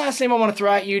 One last name I want to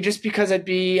throw at you, just because I'd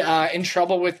be in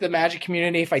trouble with the Magic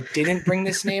community if I didn't bring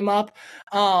this name up.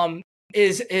 Gosh,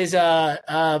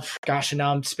 and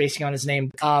now I'm spacing on his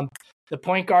name. The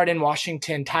point guard in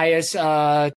Washington, Tyus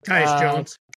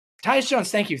Jones. Tyus Jones,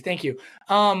 thank you.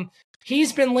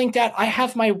 He's been linked out. I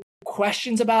have my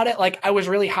questions about it. Like, I was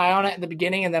really high on it in the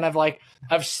beginning, and then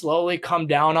I've slowly come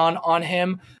down on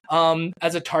him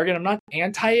as a target. I'm not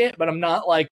anti it, but I'm not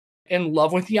like in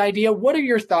love with the idea. What are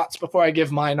your thoughts before I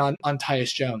give mine on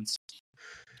Tyus Jones?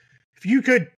 If you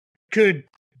could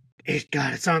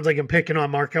God, it sounds like I'm picking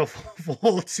on Markelle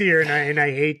Fultz here, and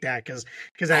I hate that because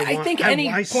I think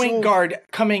any point guard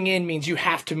coming in means you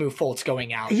have to move Fultz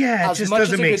going out. Yeah, as much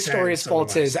as a good story as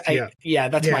Fultz is,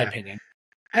 that's my opinion.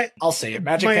 I'll say it.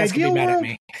 Magic fans can be mad at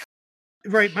me.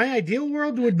 Right, my ideal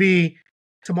world would be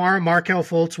tomorrow Markelle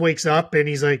Fultz wakes up and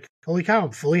he's like, "Holy cow,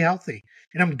 I'm fully healthy,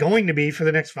 and I'm going to be for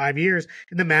the next 5 years."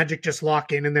 And the Magic just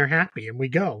lock in and they're happy, and we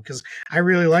go, because I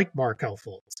really like Markelle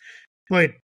Fultz,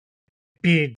 but.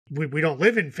 We don't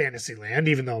live in fantasy land,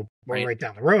 even though we're right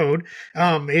down the road.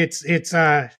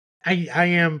 I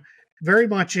am very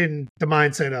much in the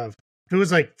mindset of, if it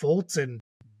was like Fultz and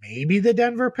maybe the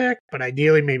Denver pick, but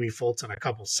ideally maybe Fultz in a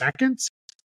couple seconds.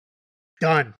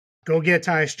 Done. Go get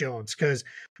Tyus Jones, because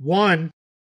one,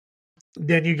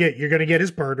 then you're going to get his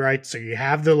bird right, so you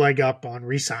have the leg up on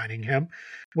re-signing him,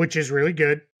 which is really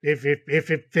good if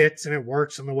it fits and it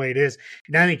works in the way it is.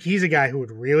 And I think he's a guy who would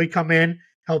really come in,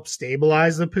 help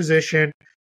stabilize the position.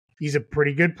 He's a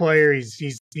pretty good player.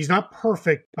 He's not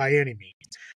perfect by any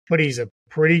means, but he's a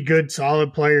pretty good,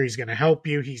 solid player. He's going to help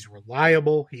you. He's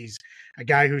reliable. He's a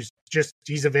guy who's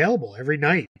he's available every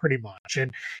night pretty much.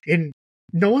 And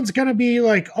no one's going to be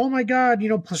like, "Oh my God,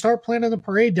 start planning the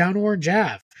parade down Orange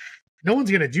Ave." No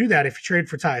one's going to do that if you trade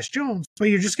for Tyus Jones, but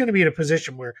you're just going to be in a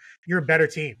position where you're a better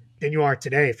team than you are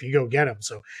today if you go get him.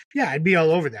 So yeah, I'd be all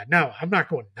over that. Now, I'm not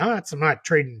going nuts. I'm not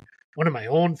trading one of my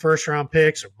own first-round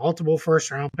picks or multiple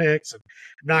first-round picks. I'm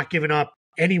not giving up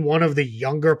any one of the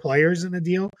younger players in the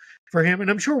deal for him. And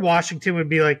I'm sure Washington would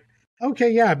be like, "Okay,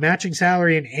 yeah, matching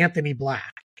salary and Anthony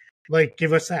Black. Like,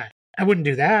 give us that." I wouldn't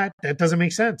do that. That doesn't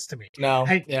make sense to me. No.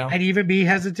 I'd even be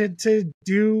hesitant to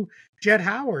do Jett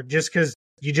Howard just because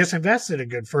you just invested a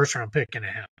good first-round pick into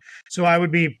him. So I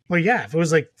would be, well, yeah, if it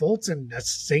was like Fultz and a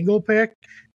single pick,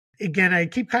 again, I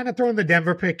keep kind of throwing the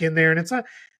Denver pick in there, and it's not.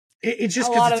 It's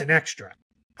just because it's an extra.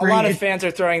 A lot of fans are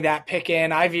throwing that pick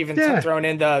in. I've even thrown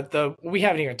in the we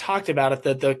haven't even talked about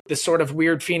it, the sort of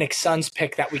weird Phoenix Suns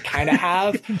pick that we kind of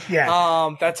have.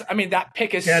 That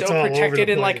pick is so protected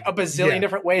in like a bazillion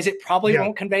different ways. It probably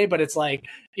won't convey, but it's like,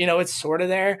 it's sort of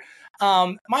there.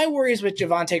 My worries with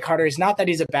Javonte Carter is not that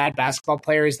he's a bad basketball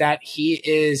player, is that he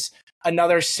is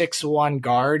another 6'1"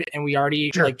 guard, and we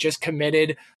already just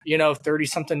committed,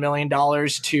 $30-something million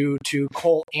to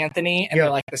Cole Anthony, and they're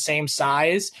like the same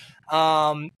size.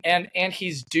 And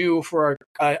he's due for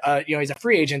he's a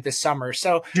free agent this summer.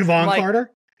 So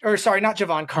Carter? Or sorry, not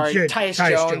Javon Carter, Tyus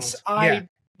Jones.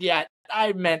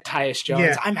 I meant Tyus Jones.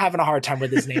 Yeah. I'm having a hard time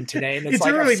with his name today, and it's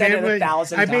like early, I've said it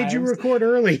 1,000 times. I made you record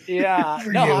early. Yeah,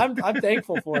 I'm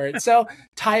thankful for it. So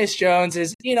Tyus Jones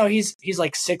is, he's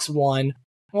like 6'1".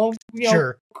 Well,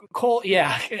 sure. Cole,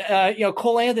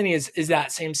 Cole Anthony is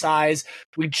that same size.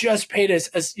 We just paid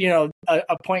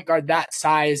a point guard that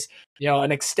size,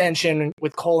 an extension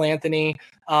with Cole Anthony.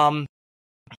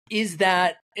 Is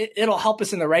that it'll help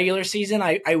us in the regular season?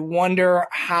 I wonder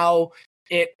how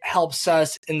it helps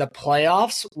us in the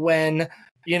playoffs when,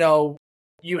 you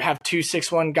have 2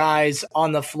 6'1" guys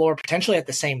on the floor potentially at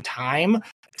the same time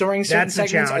during certain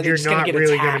segments. Are they just going to get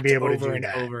really attacked over and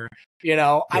over?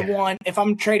 I want, if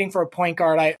I'm trading for a point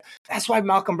guard, that's why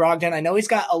Malcolm Brogdon, I know he's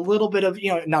got a little bit of,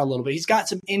 not a little bit, he's got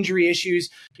some injury issues,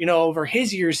 over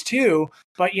his years too,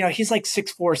 but, he's like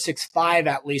 6'4", 6'5",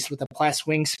 at least with a plus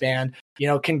wingspan,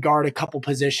 can guard a couple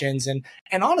positions. And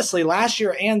honestly, last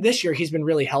year and this year, he's been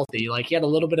really healthy. Like, he had a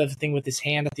little bit of a thing with his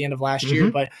hand at the end of last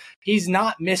year, but he's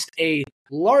not missed a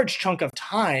large chunk of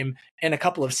time in a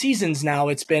couple of seasons now.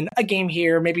 It's been a game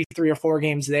here, maybe 3 or 4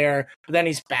 games there, but then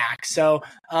he's back. So,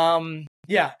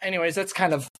 anyways, that's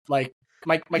kind of like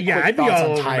my quick I'd be thoughts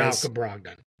all on over Tyus. Malcolm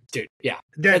Brogdon. Dude, yeah.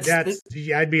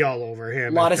 I'd be all over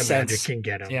him. A lot of the sense. Magic can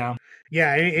get him. Yeah.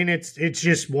 Yeah, and it's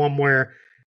just one where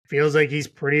feels like he's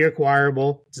pretty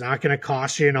acquirable. It's not going to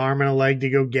cost you an arm and a leg to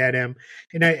go get him.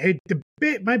 And the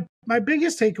my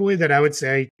biggest takeaway that I would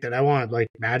say that I want like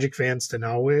Magic fans to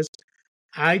know is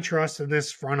I trust in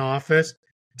this front office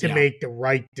to make the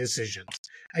right decisions.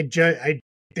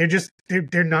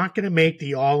 They're not going to make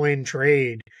the all-in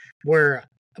trade where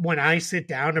when I sit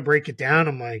down to break it down,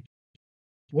 I'm like,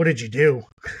 what did you do?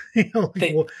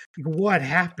 What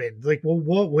happened? Like, well,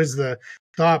 what was the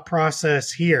thought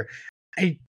process here?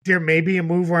 There may be a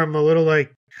move where I'm a little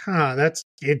like, that's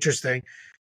interesting,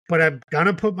 but I'm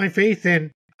gonna put my faith in.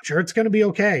 I'm sure it's gonna be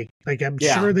okay. Like, I'm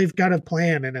sure they've got a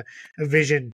plan and a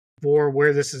vision for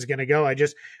where this is gonna go.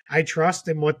 I trust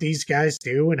in what these guys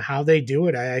do and how they do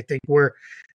it. I think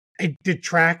the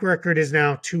track record is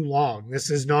now too long. This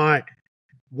is not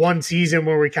one season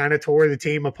where we kind of tore the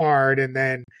team apart and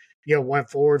then, went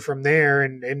forward from there.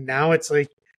 And now it's like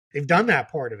they've done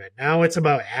that part of it. Now it's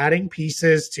about adding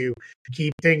pieces to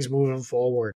keep things moving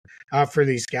forward for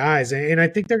these guys. And I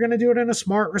think they're going to do it in a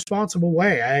smart, responsible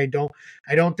way. I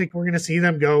don't think we're going to see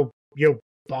them go,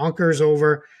 bonkers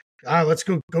over, let's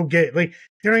go get, like,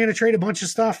 they're not going to trade a bunch of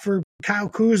stuff for Kyle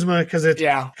Kuzma because it's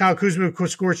Kyle Kuzma who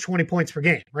scores 20 points per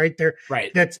game, right?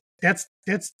 That's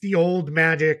the old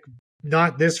Magic,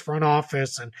 not this front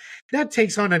office. And that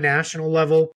takes on a national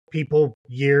level people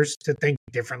years to think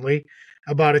differently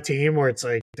about a team where it's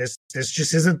like, this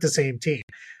just isn't the same team.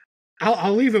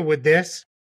 I'll leave it with this.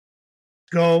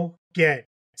 Go get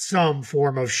some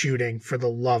form of shooting for the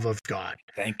love of God.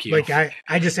 Thank you. Like I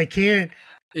can't.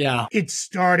 Yeah. It's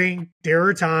starting. There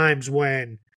are times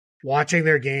when watching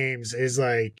their games is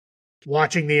like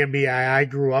watching the NBA I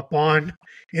grew up on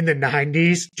in the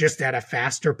 90s, just at a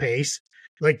faster pace.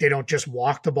 Like, they don't just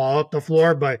walk the ball up the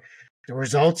floor, but the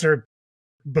results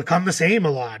become the same a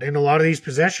lot in a lot of these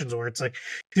possessions where it's like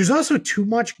there's also too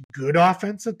much good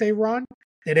offense that they run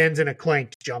that ends in a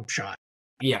clanked jump shot.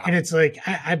 Yeah. And it's like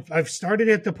I've started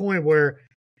at the point where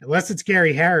unless it's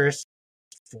Gary Harris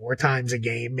 4 times a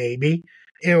game maybe,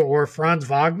 or Franz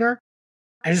Wagner,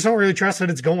 I just don't really trust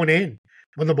that it's going in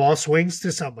when the ball swings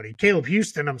to somebody. Caleb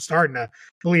Houston, I'm starting to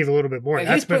believe a little bit more. And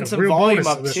that's been a real bonus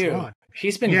of this run.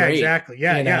 He's been great. Exactly.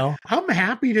 Yeah. I'm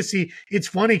happy to see. It's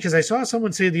funny because I saw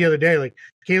someone say the other day, like,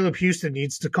 Caleb Houston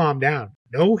needs to calm down.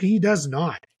 No, he does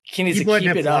not. He needs to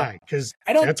keep it up because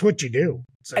that's what you do.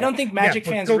 So, I don't think Magic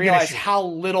fans realize how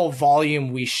little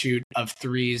volume we shoot of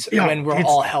threes when we're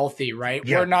all healthy, right?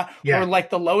 Yeah, we're like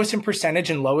the lowest in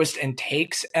percentage and lowest in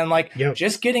takes. And like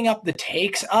just getting up the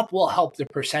takes up will help the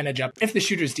percentage up if the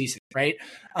shooter's decent, right?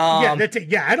 I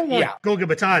don't want Goga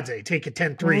Batadze taking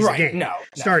 10 threes a game. No.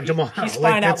 Starting tomorrow. He's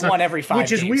fine out one every 5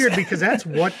 games. Which is weird because that's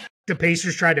what the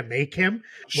Pacers tried to make him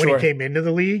when he came into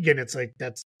the league. And it's like,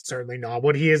 that's certainly not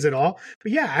what he is at all.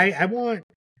 But I want,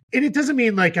 and it doesn't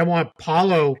mean like I want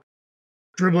Paulo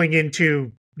dribbling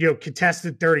into,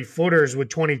 contested 30-footers with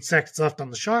 20 seconds left on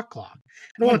the shot clock.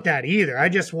 I don't want that either. I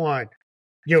just want,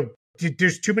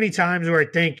 there's too many times where I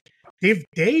think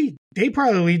they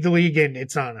probably lead the league in,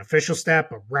 it's not an official stat,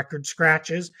 but record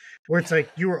scratches, where it's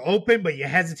like you were open, but you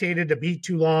hesitated to beat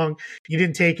too long. You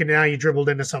didn't take it, and now you dribbled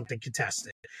into something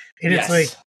contested. And it's like,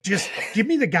 just give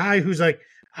me the guy who's like,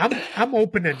 I'm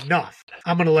open enough.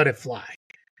 I'm going to let it fly.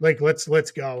 Like, let's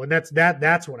go. And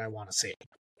that's what I want to see.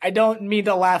 I don't mean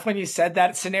to laugh when you said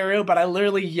that scenario, but I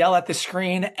literally yell at the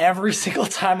screen every single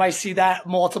time I see that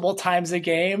multiple times a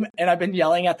game. And I've been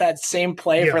yelling at that same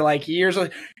play for like years.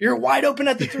 You're wide open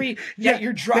at the 3. Yet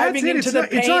you're driving into the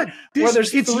paint where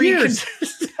there's 3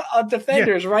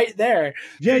 defenders right there.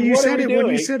 Yeah, you said it when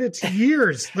you said it's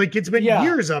years. Like, it's been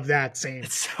years of that same.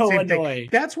 It's so same annoying. Thing.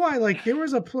 That's why, like, there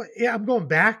was a play. Yeah, I'm going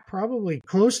back probably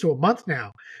close to a month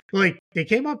now. Like, they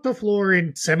came up the floor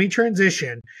in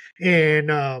semi-transition,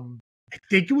 and I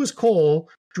think it was Cole,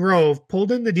 drove,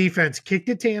 pulled in the defense, kicked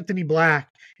it to Anthony Black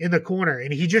in the corner,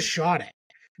 and he just shot it.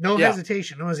 No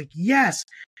hesitation. I was like, yes,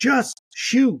 just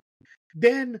shoot.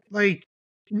 Then, like,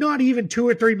 not even 2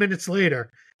 or 3 minutes later,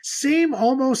 same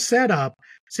almost setup,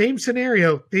 same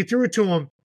scenario. They threw it to him,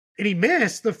 and he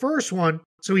missed the first one,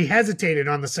 so he hesitated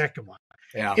on the second one.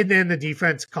 Yeah. And then the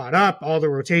defense caught up. All the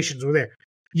rotations were there.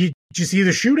 You just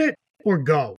either shoot it or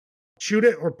go. Shoot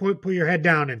it or put your head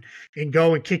down and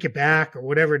go and kick it back or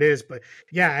whatever it is. But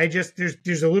yeah,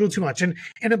 there's a little too much. And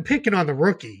I'm picking on the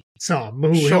rookie some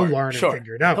who he'll learn and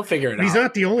figure it out. He'll figure it out. He's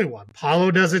not the only one. Paulo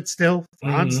does it still.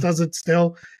 Franz does it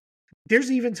still.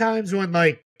 There's even times when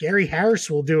like Gary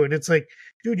Harris will do it. And it's like,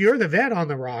 dude, you're the vet on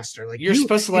the roster. Like you're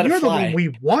supposed to let it fly. You're the one we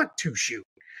want to shoot.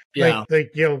 Yeah.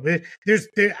 Like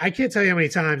I can't tell you how many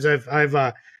times I've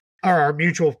our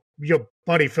mutual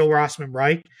buddy Phil Rossman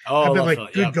Reich. I've been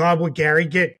like, good God, would Gary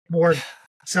get more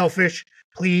selfish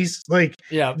please. Like,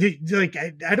 Yeah,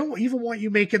 I don't even want you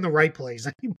making the right plays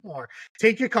anymore.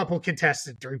 Take a couple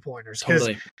contested 3-pointers because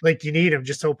totally. like you need them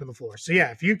just to open the floor. So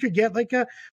yeah, if you could get like a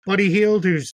Buddy Hield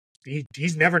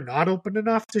he's never not open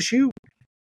enough to shoot.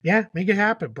 Yeah, make it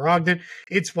happen. Brogdon.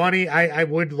 It's funny. I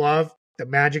would love the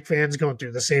Magic fans going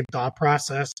through the same thought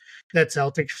process that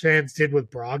Celtics fans did with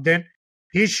Brogdon.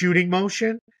 His shooting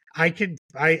motion, I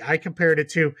compared it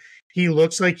to he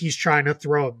looks like he's trying to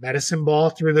throw a medicine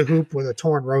ball through the hoop with a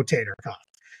torn rotator cuff.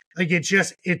 Like it's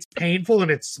painful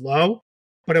and it's slow,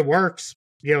 but it works.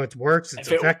 It works. It's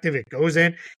effective. It goes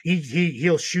in.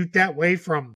 He'll shoot that way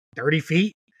from 30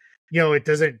 feet. It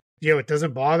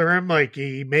doesn't bother him. Like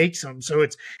he makes them. So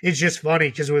it's just funny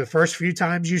because with the first few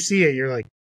times you see it, you're like,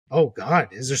 oh God,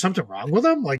 is there something wrong with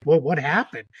him? Like what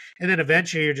happened? And then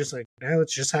eventually you're just like, no,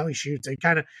 it's just how he shoots. And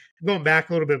kind of going back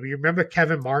a little bit, but you remember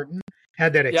Kevin Martin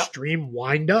had that extreme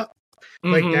wind up?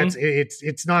 Like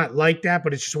it's not like that,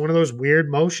 but it's just one of those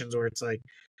weird motions where it's like,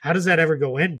 how does that ever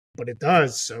go in? But it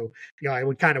does. So, I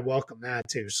would kind of welcome that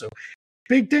too. So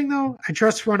big thing though, I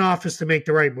trust front office to make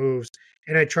the right moves.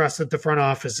 And I trust that the front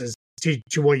office is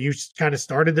to what you kind of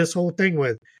started this whole thing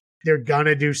with. They're going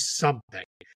to do something.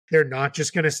 They're not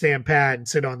just going to stand pat and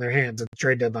sit on their hands at the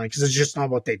trade deadline because it's just not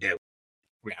what they do.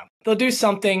 Yeah. They'll do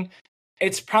something.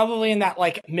 It's probably in that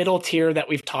like middle tier that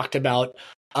we've talked about.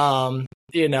 Maybe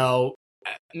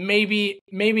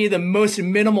the most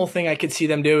minimal thing I could see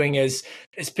them doing is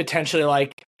potentially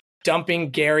like dumping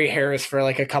Gary Harris for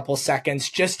like a couple seconds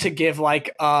just to give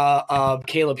like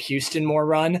Caleb Houston more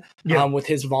run with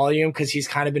his volume because he's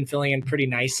kind of been filling in pretty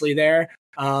nicely there.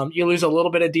 You lose a little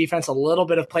bit of defense, a little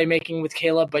bit of playmaking with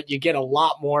Caleb, but you get a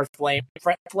lot more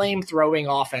flame throwing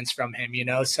offense from him,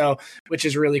 so which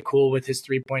is really cool with his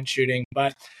 3-point shooting.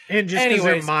 But and just because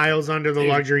they're miles under the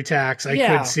luxury tax, I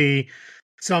could see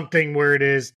something where it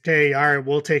is, hey, all right,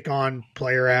 we'll take on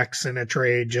player X in a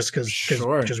trade just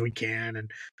because we can,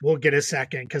 and we'll get a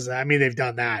second because they've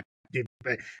done that.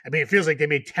 It feels like they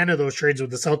made 10 of those trades with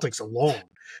the Celtics alone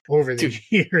over the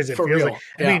years. It feels real.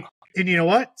 Like and you know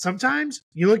what? Sometimes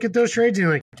you look at those trades and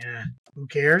you're like, who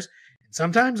cares? And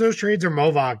sometimes those trades are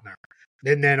Mo Wagner.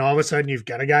 And then all of a sudden you've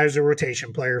got a guy who's a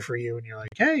rotation player for you, and you're like,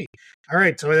 hey, all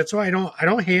right. So that's why I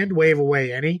don't hand wave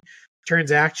away any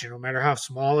transaction, no matter how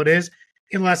small it is,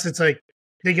 unless it's like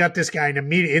they got this guy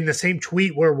in the same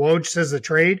tweet where Woj says the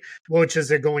trade, Woj says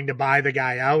they're going to buy the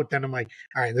guy out. Then I'm like,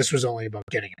 all right, this was only about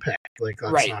getting a pick. Like,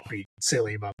 let's not be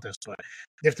silly about this. But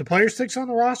if the player sticks on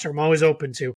the roster, I'm always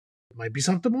open to. Might be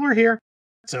something more here.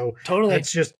 So totally,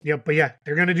 it's just but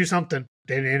they're going to do something,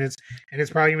 and it's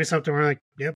probably gonna be something where like,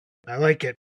 yep, I like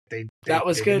it. That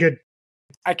was good.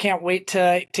 I can't wait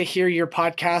to hear your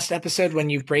podcast episode when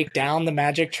you break down the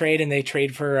Magic trade and they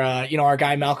trade for our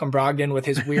guy Malcolm Brogdon with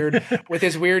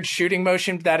his weird shooting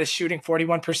motion that is shooting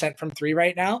 41% from 3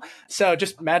 right now. So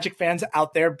just Magic fans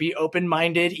out there, be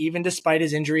open-minded even despite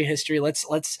his injury history.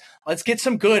 Let's get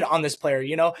some good on this player.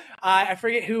 I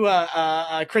forget who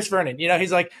Chris Vernon.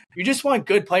 He's like, you just want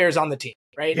good players on the team,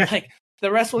 right? Yeah. Like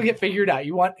the rest will get figured out.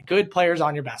 You want good players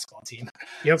on your basketball team.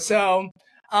 Yep. So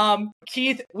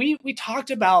Keith, we talked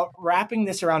about wrapping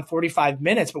this around 45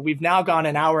 minutes, but we've now gone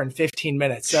an hour and 15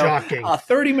 minutes. So shocking.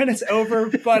 30 minutes over.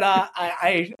 But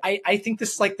I think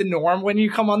this is like the norm when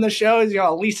you come on the show is, at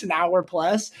least an hour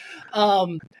plus.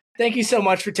 Thank you so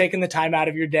much for taking the time out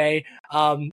of your day.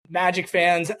 Magic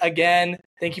fans, again,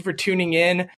 thank you for tuning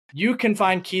in. You can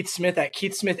find Keith Smith at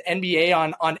Keith Smith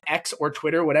NBA on X or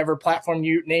Twitter, whatever platform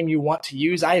name you want to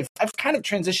use. I've kind of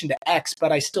transitioned to X,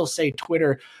 but I still say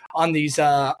Twitter on these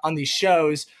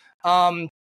shows.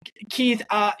 Keith,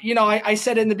 I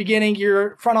said in the beginning,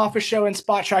 your front office show and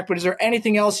Spot Track, but is there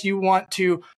anything else you want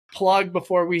to plug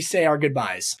before we say our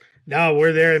goodbyes? No,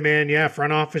 we're there, man. Yeah,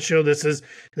 front office show. This is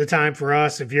the time for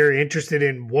us. If you're interested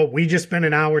in what we just spent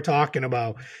an hour talking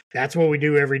about, that's what we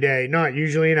do every day. Not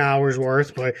usually an hour's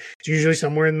worth, but it's usually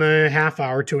somewhere in the half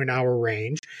hour to an hour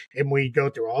range. And we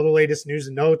go through all the latest news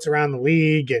and notes around the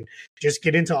league and just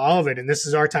get into all of it. And this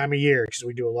is our time of year because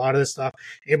we do a lot of this stuff.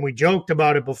 And we joked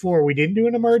about it before. We didn't do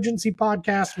an emergency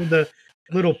podcast with the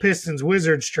little Pistons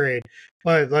Wizards trade,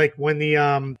 but like when the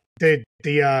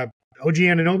OG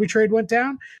Anunoby trade went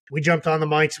down, we jumped on the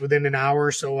mics within an hour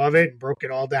or so of it and broke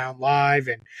it all down live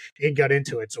and got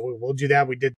into it. So we'll do that.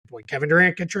 We did when Kevin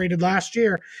Durant got traded last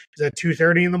year. It was at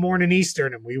 2:30 in the morning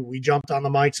Eastern, and we jumped on the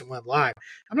mics and went live.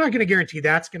 I'm not going to guarantee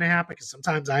that's going to happen because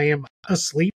sometimes I am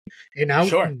asleep and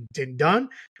out and done,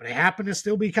 but I happen to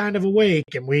still be kind of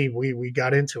awake, and we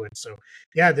got into it. So,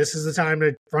 yeah, this is the time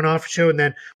to front office show. And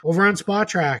then over on Spot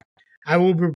Track, I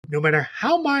will, no matter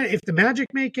how much, if the Magic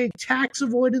make a tax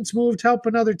avoidance move to help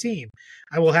another team,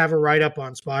 I will have a write up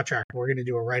on Spot Track. We're going to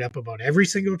do a write up about every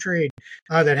single trade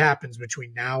that happens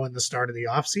between now and the start of the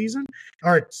off season,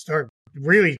 or start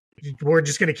really. We're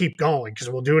just going to keep going because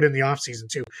we'll do it in the off season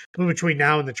too. But between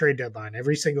now and the trade deadline,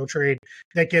 every single trade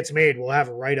that gets made, we'll have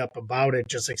a write up about it,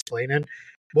 just explaining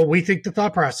what we think the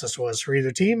thought process was for either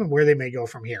team and where they may go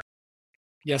from here.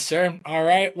 Yes, sir. All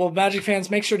right. Well, Magic fans,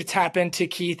 make sure to tap into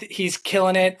Keith. He's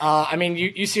killing it. I mean,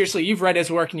 you seriously, you've read his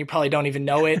work and you probably don't even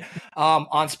know it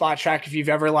on Spot Track. If you've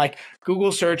ever like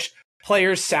Google search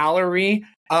player's salary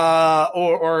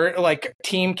or like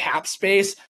team cap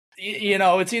space, you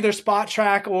know, it's either Spot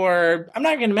Track or I'm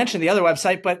not going to mention the other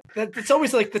website, but it's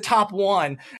always like the top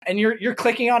one. And you're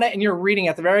clicking on it and you're reading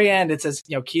at the very end. It says,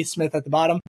 you know, Keith Smith at the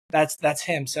bottom. That's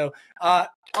him. So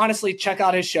honestly, check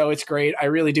out his show. It's great. I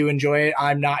really do enjoy it.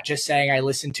 I'm not just saying I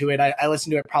listen to it. I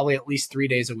listen to it probably at least 3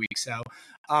 days a week. So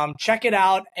check it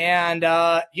out. And,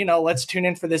 you know, let's tune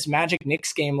in for this Magic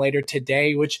Knicks game later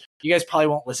today, which you guys probably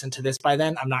won't listen to this by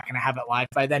then. I'm not going to have it live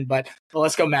by then, but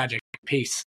let's go Magic.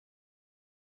 Peace.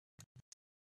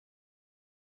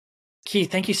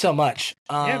 Keith, thank you so much.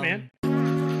 Yeah, man.